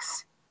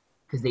makes,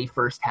 because they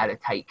first had a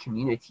tight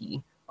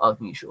community of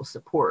mutual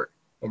support,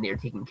 and they're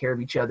taking care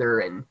of each other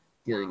and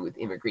dealing with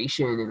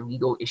immigration and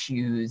legal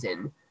issues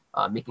and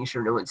making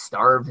sure no one's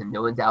starved and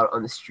no one's out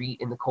on the street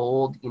in the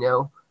cold, you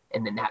know,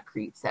 and then that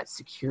creates that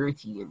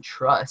security and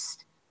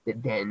trust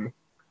that then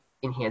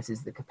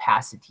enhances the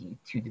capacity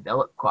to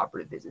develop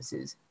cooperative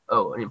businesses.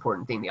 Oh, an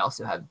important thing, they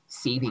also have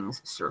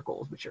savings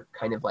circles, which are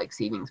kind of like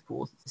savings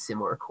pools. It's a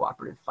similar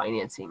cooperative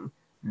financing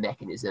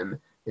mechanism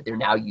that they're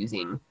now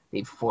using.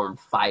 They've formed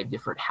 5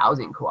 different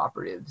housing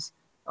cooperatives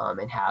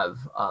and have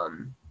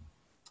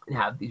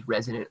these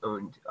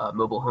resident-owned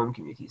mobile home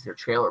communities. They're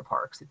trailer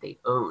parks that they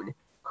own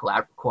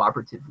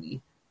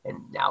cooperatively and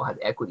now have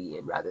equity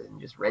in rather than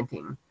just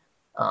renting.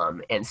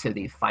 And so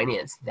they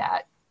finance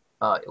that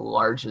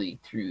largely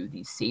through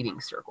these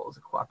savings circles,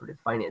 a cooperative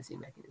financing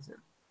mechanism.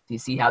 So you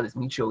see how this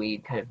mutual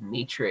aid kind of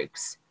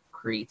matrix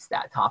creates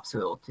that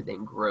topsoil to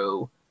then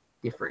grow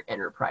different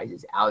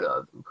enterprises out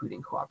of,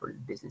 including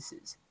cooperative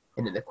businesses.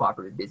 And then the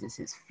cooperative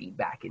businesses feed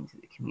back into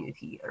the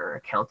community and are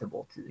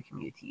accountable to the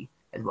community,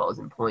 as well as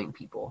employing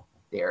people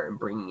there and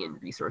bringing in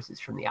resources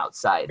from the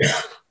outside.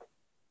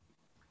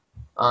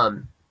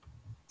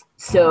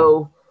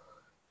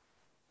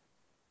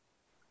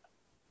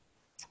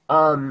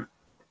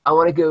 I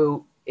want to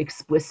go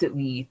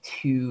explicitly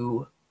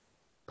to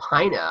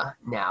PINA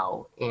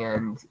now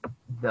and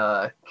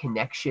the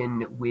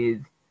connection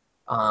with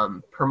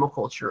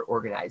permaculture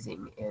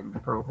organizing and the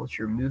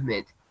permaculture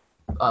movement.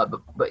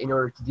 But in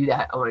order to do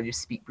that, I want to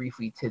just speak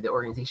briefly to the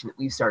organization that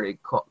we've started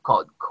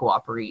called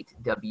Cooperate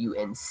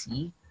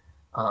WNC.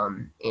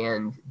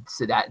 And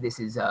so that this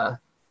is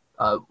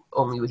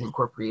only was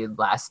incorporated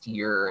last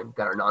year and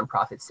got our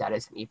nonprofit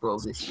status in April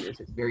of this year.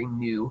 So it's very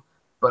new,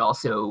 but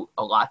also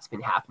a lot's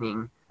been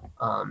happening.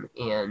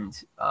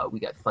 We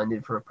got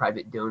funded from a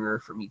private donor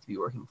for me to be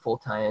working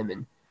full-time,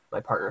 and my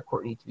partner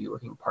Courtney to be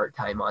working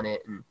part-time on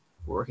it. And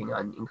we're working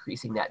on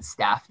increasing that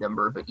staff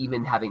number, but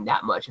even having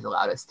that much has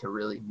allowed us to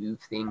really move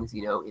things,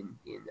 you know, in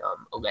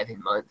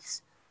 11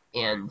 months.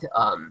 And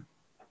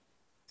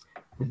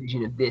the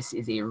vision of this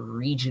is a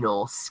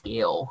regional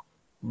scale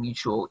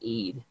mutual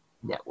aid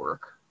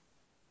network,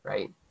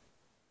 right?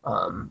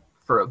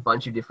 For a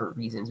bunch of different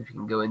reasons, which we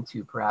can go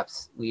into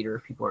perhaps later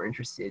if people are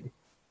interested.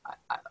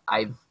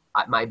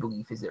 My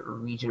belief is that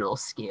regional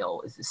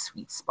scale is the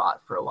sweet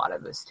spot for a lot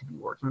of us to be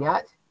working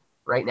at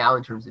right now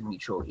in terms of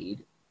mutual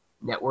aid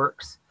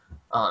networks,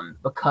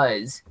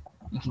 because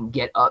you can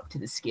get up to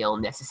the scale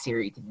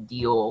necessary to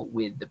deal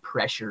with the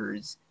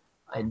pressures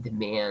and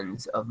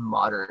demands of the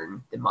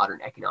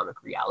modern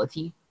economic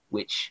reality,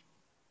 which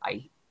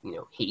I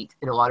hate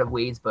in a lot of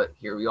ways, but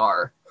here we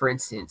are. For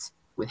instance,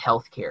 with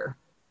healthcare,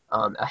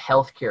 a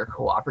healthcare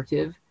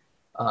cooperative,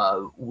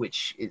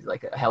 which is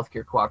like a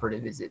healthcare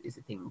cooperative is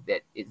a thing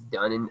that is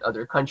done in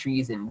other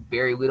countries and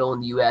very little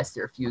in the US.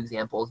 There are a few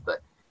examples,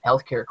 but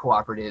healthcare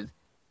cooperative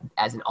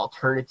as an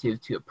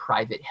alternative to a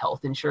private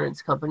health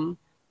insurance company.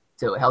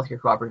 So a healthcare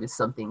cooperative is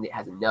something that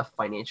has enough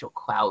financial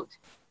clout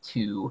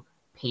to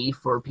pay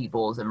for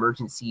people's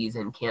emergencies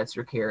and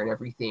cancer care and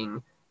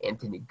everything, and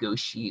to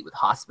negotiate with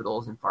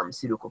hospitals and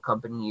pharmaceutical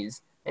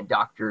companies and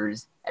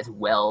doctors, as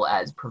well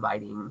as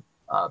providing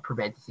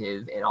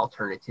preventative and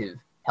alternative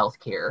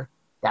healthcare.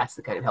 That's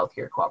the kind of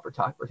healthcare co-op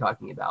we're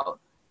talking about.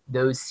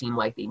 Those seem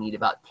like they need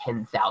about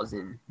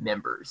 10,000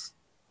 members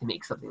to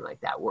make something like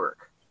that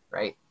work,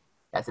 right?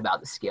 That's about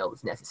the scale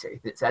that's necessary.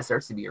 So that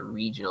starts to be a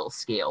regional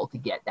scale to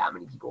get that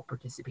many people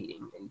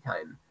participating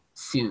anytime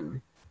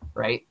soon,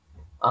 right?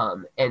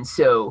 And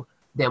so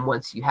then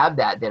once you have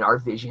that, then our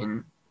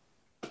vision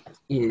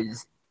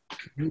is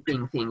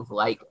using things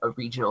like a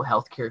regional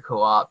healthcare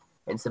co-op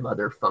and some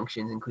other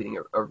functions, including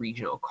a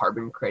regional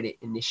carbon credit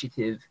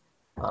initiative,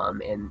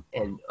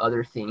 and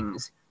other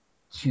things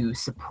to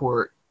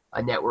support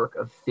a network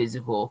of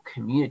physical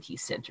community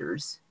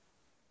centers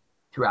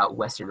throughout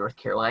Western North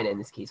Carolina, in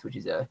this case, which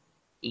is a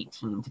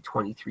 18 to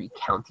 23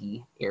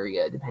 county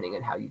area, depending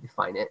on how you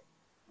define it.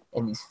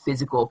 And these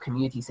physical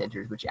community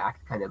centers, which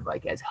act kind of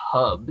like as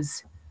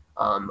hubs,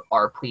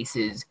 are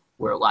places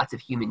where lots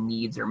of human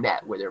needs are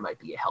met, where there might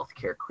be a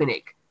healthcare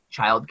clinic,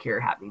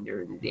 childcare happening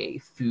during the day,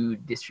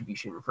 food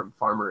distribution from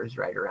farmers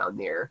right around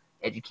there,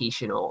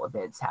 educational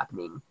events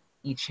happening.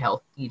 Each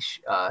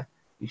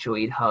mutual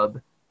aid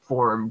hub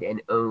formed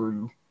and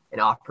owned and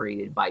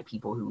operated by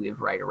people who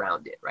live right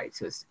around it, right?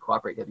 So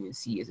Cooperate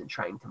WNC isn't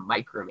trying to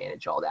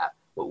micromanage all that.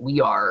 What we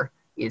are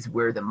is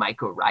we're the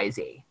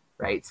mycorrhizae,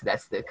 right? So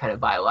that's the kind of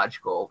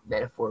biological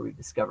metaphor we've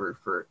discovered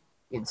for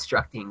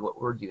instructing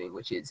what we're doing,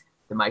 which is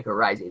the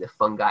mycorrhizae, the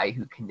fungi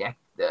who connect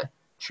the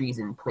trees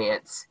and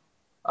plants,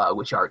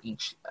 which are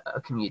each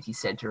a community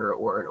center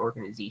or an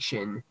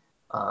organization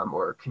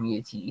or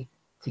community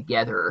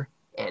together,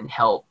 and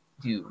help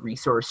do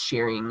resource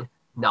sharing,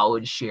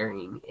 knowledge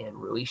sharing, and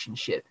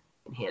relationship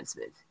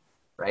enhancement,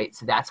 right?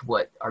 So that's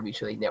what our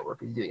mutual aid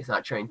network is doing. It's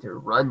not trying to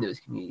run those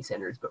community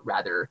centers, but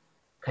rather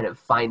kind of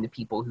find the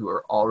people who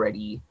are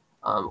already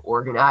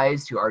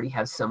organized, who already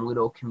have some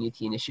little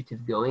community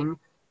initiative going,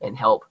 and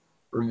help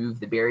remove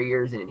the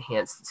barriers and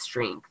enhance the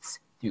strengths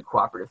through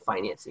cooperative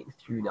financing,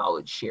 through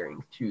knowledge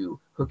sharing, through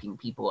hooking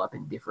people up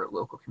in different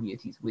local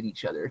communities with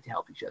each other to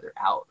help each other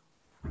out.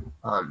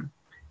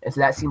 And so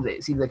that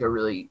seems like a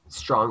really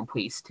strong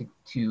place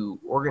to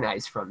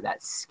organize from,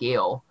 that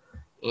scale.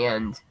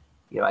 And,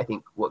 you know, I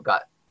think what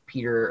got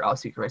Peter, I'll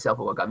speak for myself,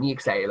 but what got me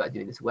excited about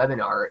doing this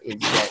webinar is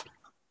that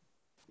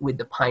with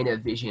the PINA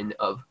vision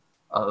of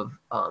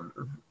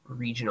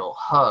regional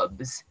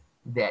hubs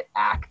that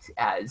act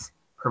as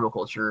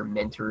permaculture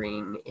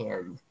mentoring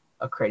and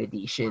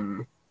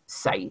accreditation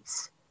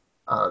sites,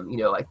 you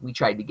know, like we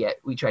tried to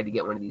get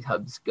one of these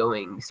hubs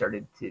going. We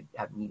started to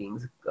have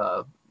meetings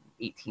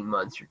 18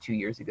 months or 2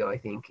 years ago, I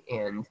think.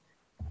 And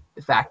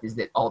the fact is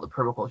that all the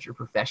permaculture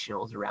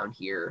professionals around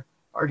here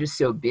are just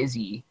so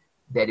busy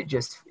that it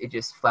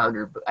just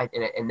floundered.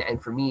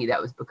 And for me,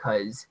 that was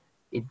because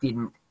it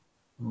didn't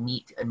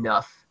meet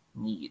enough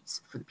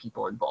needs for the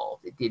people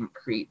involved. It didn't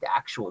create the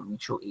actual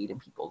mutual aid in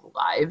people's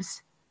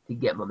lives to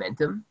get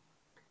momentum.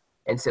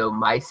 And so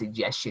my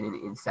suggestion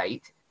and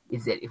insight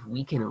is that if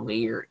we can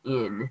layer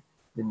in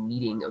the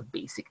meeting of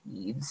basic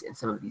needs and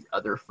some of these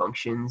other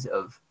functions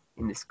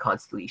in this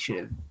constellation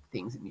of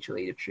things that mutual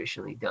aid have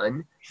traditionally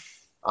done,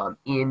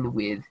 in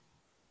with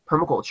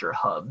permaculture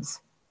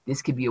hubs,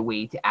 this could be a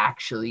way to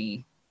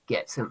actually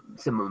get some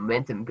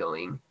momentum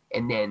going.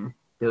 And then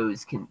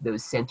those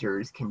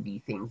centers can be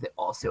things that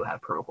also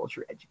have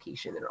permaculture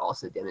education and are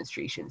also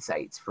demonstration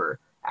sites for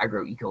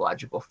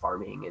agroecological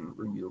farming and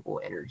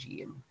renewable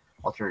energy and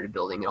alternative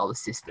building and all the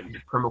systems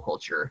of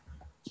permaculture,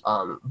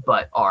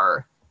 but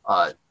are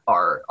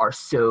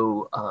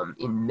so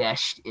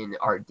enmeshed in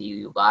our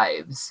daily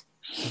lives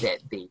that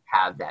they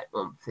have that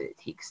oomph that it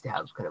takes to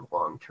have kind of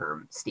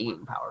long-term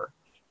staying power.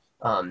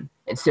 And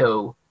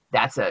so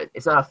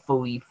it's not a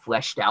fully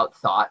fleshed out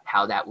thought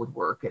how that would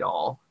work at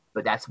all,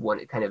 but that's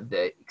one kind of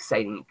the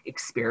exciting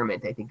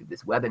experiment, I think, of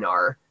this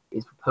webinar,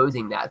 is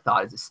proposing that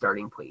thought as a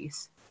starting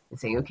place and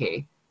saying,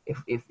 okay,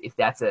 if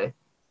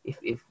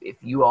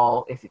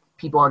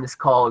people on this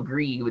call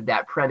agree with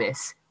that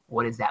premise,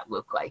 what does that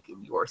look like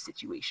in your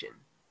situation?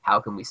 How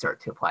can we start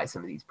to apply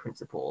some of these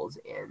principles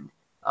and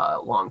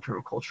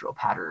long-term cultural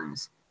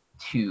patterns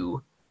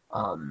to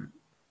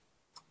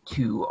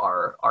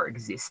our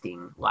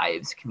existing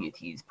lives,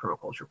 communities,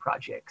 permaculture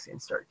projects,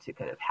 and start to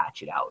kind of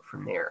hatch it out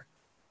from there.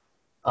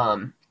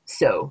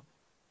 So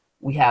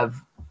we have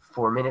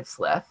 4 minutes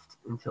left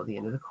until the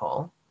end of the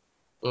call.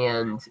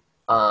 And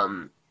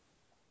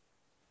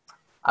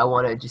I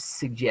want to just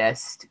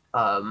suggest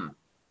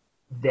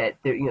that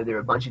there are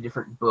a bunch of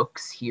different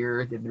books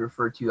here that have been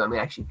referred to. I'm going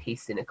to actually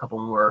paste in a couple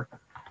more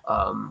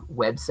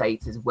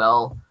websites as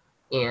well.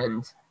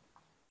 And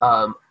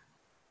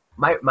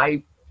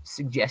my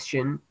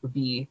suggestion would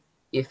be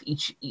if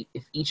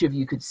each of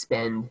you could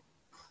spend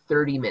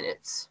 30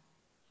 minutes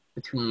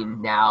between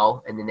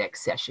now and the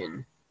next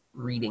session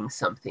reading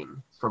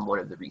something from one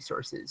of the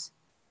resources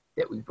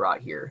that we brought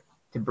here,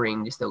 to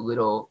bring just a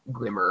little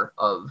glimmer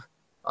of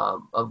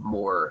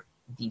more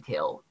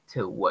detail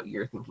to what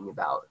you're thinking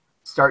about.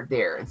 Start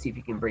there and see if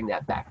you can bring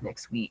that back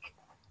next week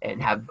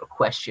and have a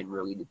question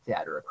related to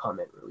that or a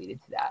comment related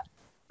to that.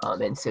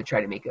 And so try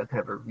to make a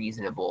kind of a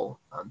reasonable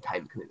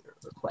time commitment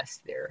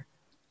request there.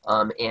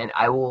 And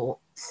I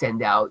will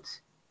send out,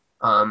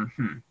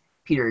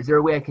 Peter, is there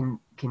a way I can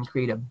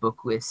create a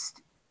book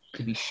list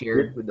to be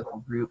shared with the whole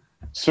group?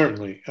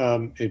 Certainly.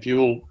 If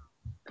you'll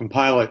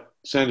compile it,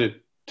 send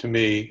it to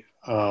me,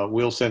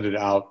 we'll send it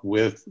out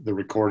with the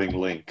recording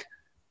link,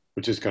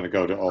 which is going to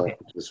go to all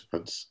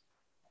participants.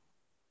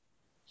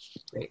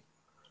 Great.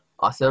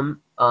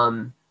 Awesome.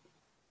 And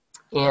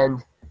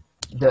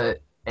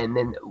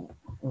then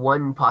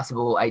one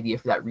possible idea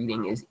for that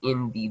reading is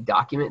in the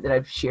document that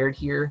I've shared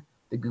here,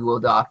 the Google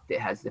Doc that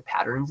has the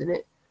patterns in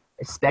it,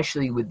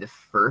 especially with the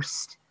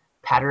first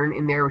pattern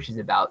in there, which is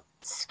about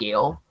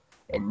scale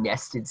and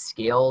nested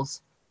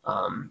scales,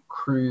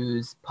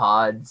 crews,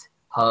 pods,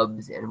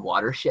 hubs, and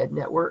watershed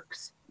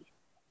networks.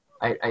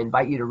 I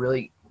invite you to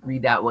really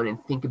read that one and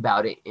think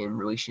about it in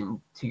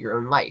relation to your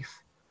own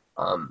life.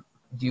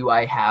 Do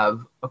I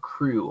have a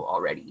crew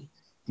already?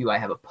 Do I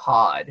have a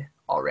pod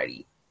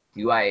already?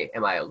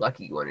 Am I a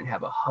lucky one and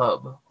have a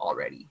hub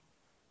already?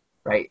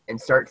 Right? And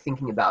start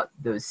thinking about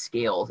those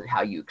scales and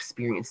how you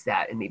experience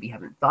that, and maybe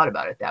haven't thought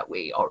about it that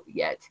way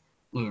yet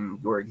in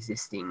your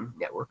existing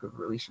network of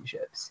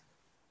relationships.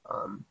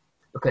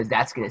 Because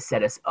that's going to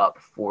set us up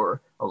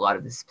for a lot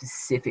of the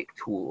specific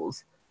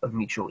tools of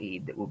mutual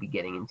aid that we'll be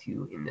getting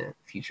into in the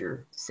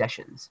future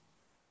sessions.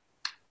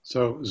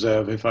 So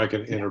Zev, if I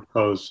can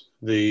interpose,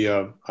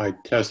 I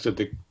tested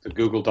the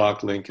Google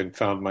Doc link and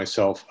found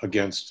myself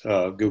against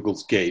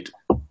Google's gate.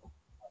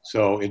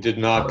 So it did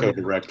not go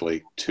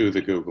directly to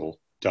the Google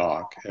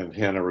Doc, and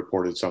Hannah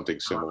reported something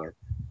similar.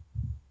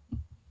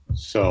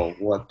 So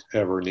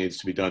whatever needs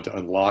to be done to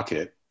unlock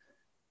it,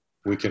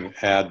 we can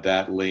add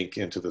that link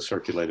into the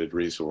circulated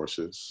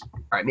resources.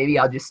 All right, maybe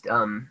I'll just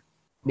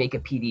make a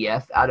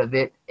PDF out of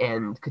it,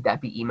 and could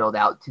that be emailed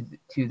out to the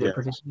Yes.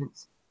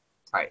 participants?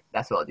 All right,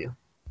 that's what I'll do.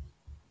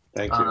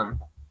 Thank you.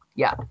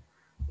 Yeah,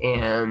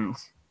 and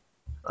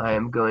I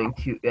am going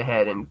to go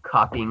ahead and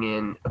copying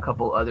in a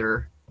couple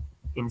other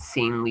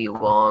insanely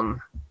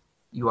long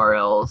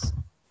URLs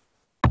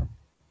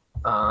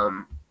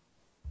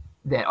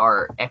that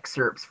are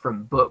excerpts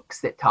from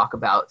books that talk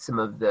about some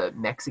of the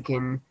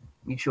Mexican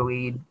mutual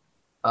aid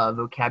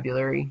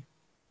vocabulary.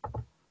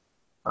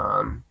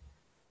 And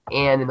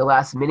in the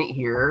last minute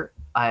here,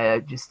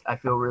 I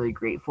feel really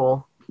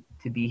grateful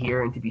to be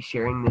here and to be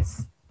sharing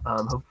this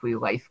hopefully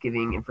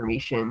life-giving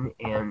information,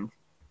 and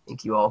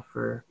thank you all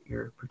for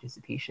your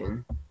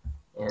participation.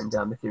 And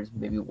if there's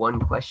maybe one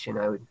question,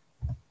 I would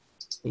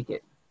take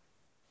it.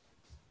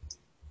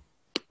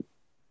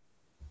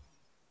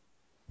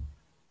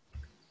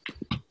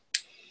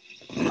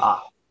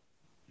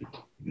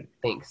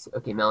 Thanks.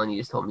 Okay, Melanie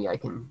just told me I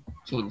can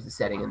change the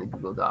setting in the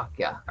Google Doc.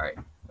 Yeah, all right,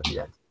 I'll do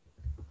that.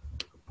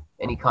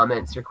 Any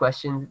comments or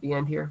questions at the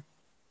end here?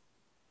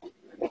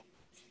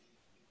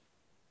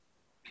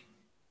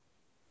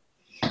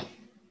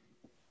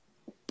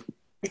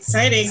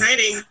 Exciting.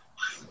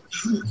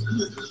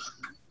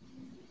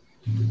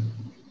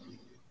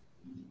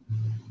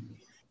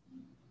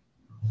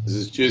 This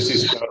is juicy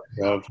stuff,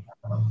 Gov.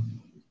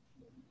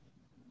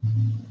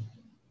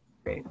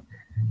 Great.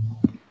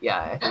 Yeah,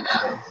 I think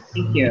so.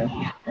 Thank you.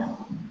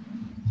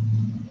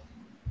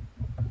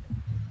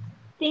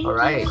 All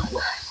right.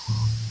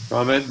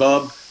 Comment,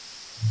 Bob?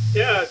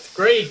 Yeah, it's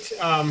great.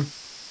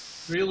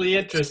 Really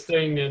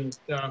interesting, and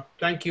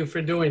thank you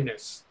for doing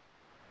this.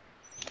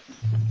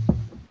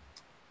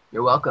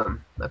 You're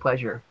welcome. My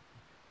pleasure.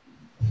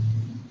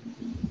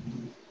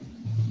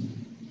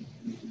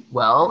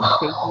 Well,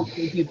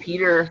 thank you,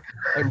 Peter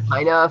and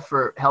PINA,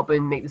 for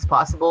helping make this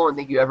possible, and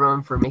thank you,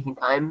 everyone, for making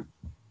time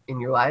in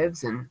your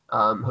lives, and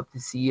hope to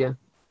see you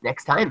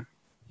next time.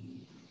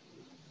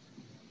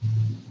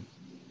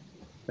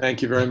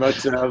 Thank you very much,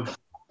 Zev.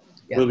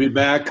 Yeah. We'll be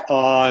back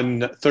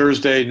on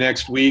Thursday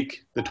next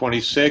week, the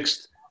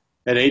 26th,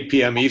 at 8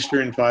 p.m.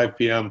 Eastern, 5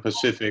 p.m.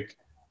 Pacific.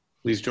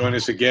 Please join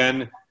us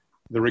again.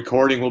 The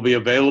recording will be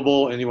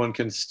available. Anyone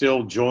can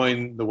still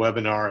join the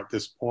webinar at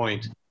this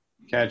point.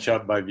 Catch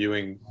up by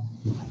viewing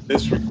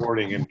this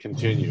recording and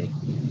continue.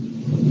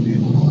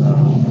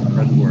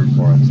 Spread the word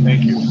for us.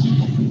 Thank you.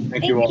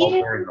 Thank you all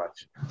very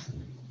much.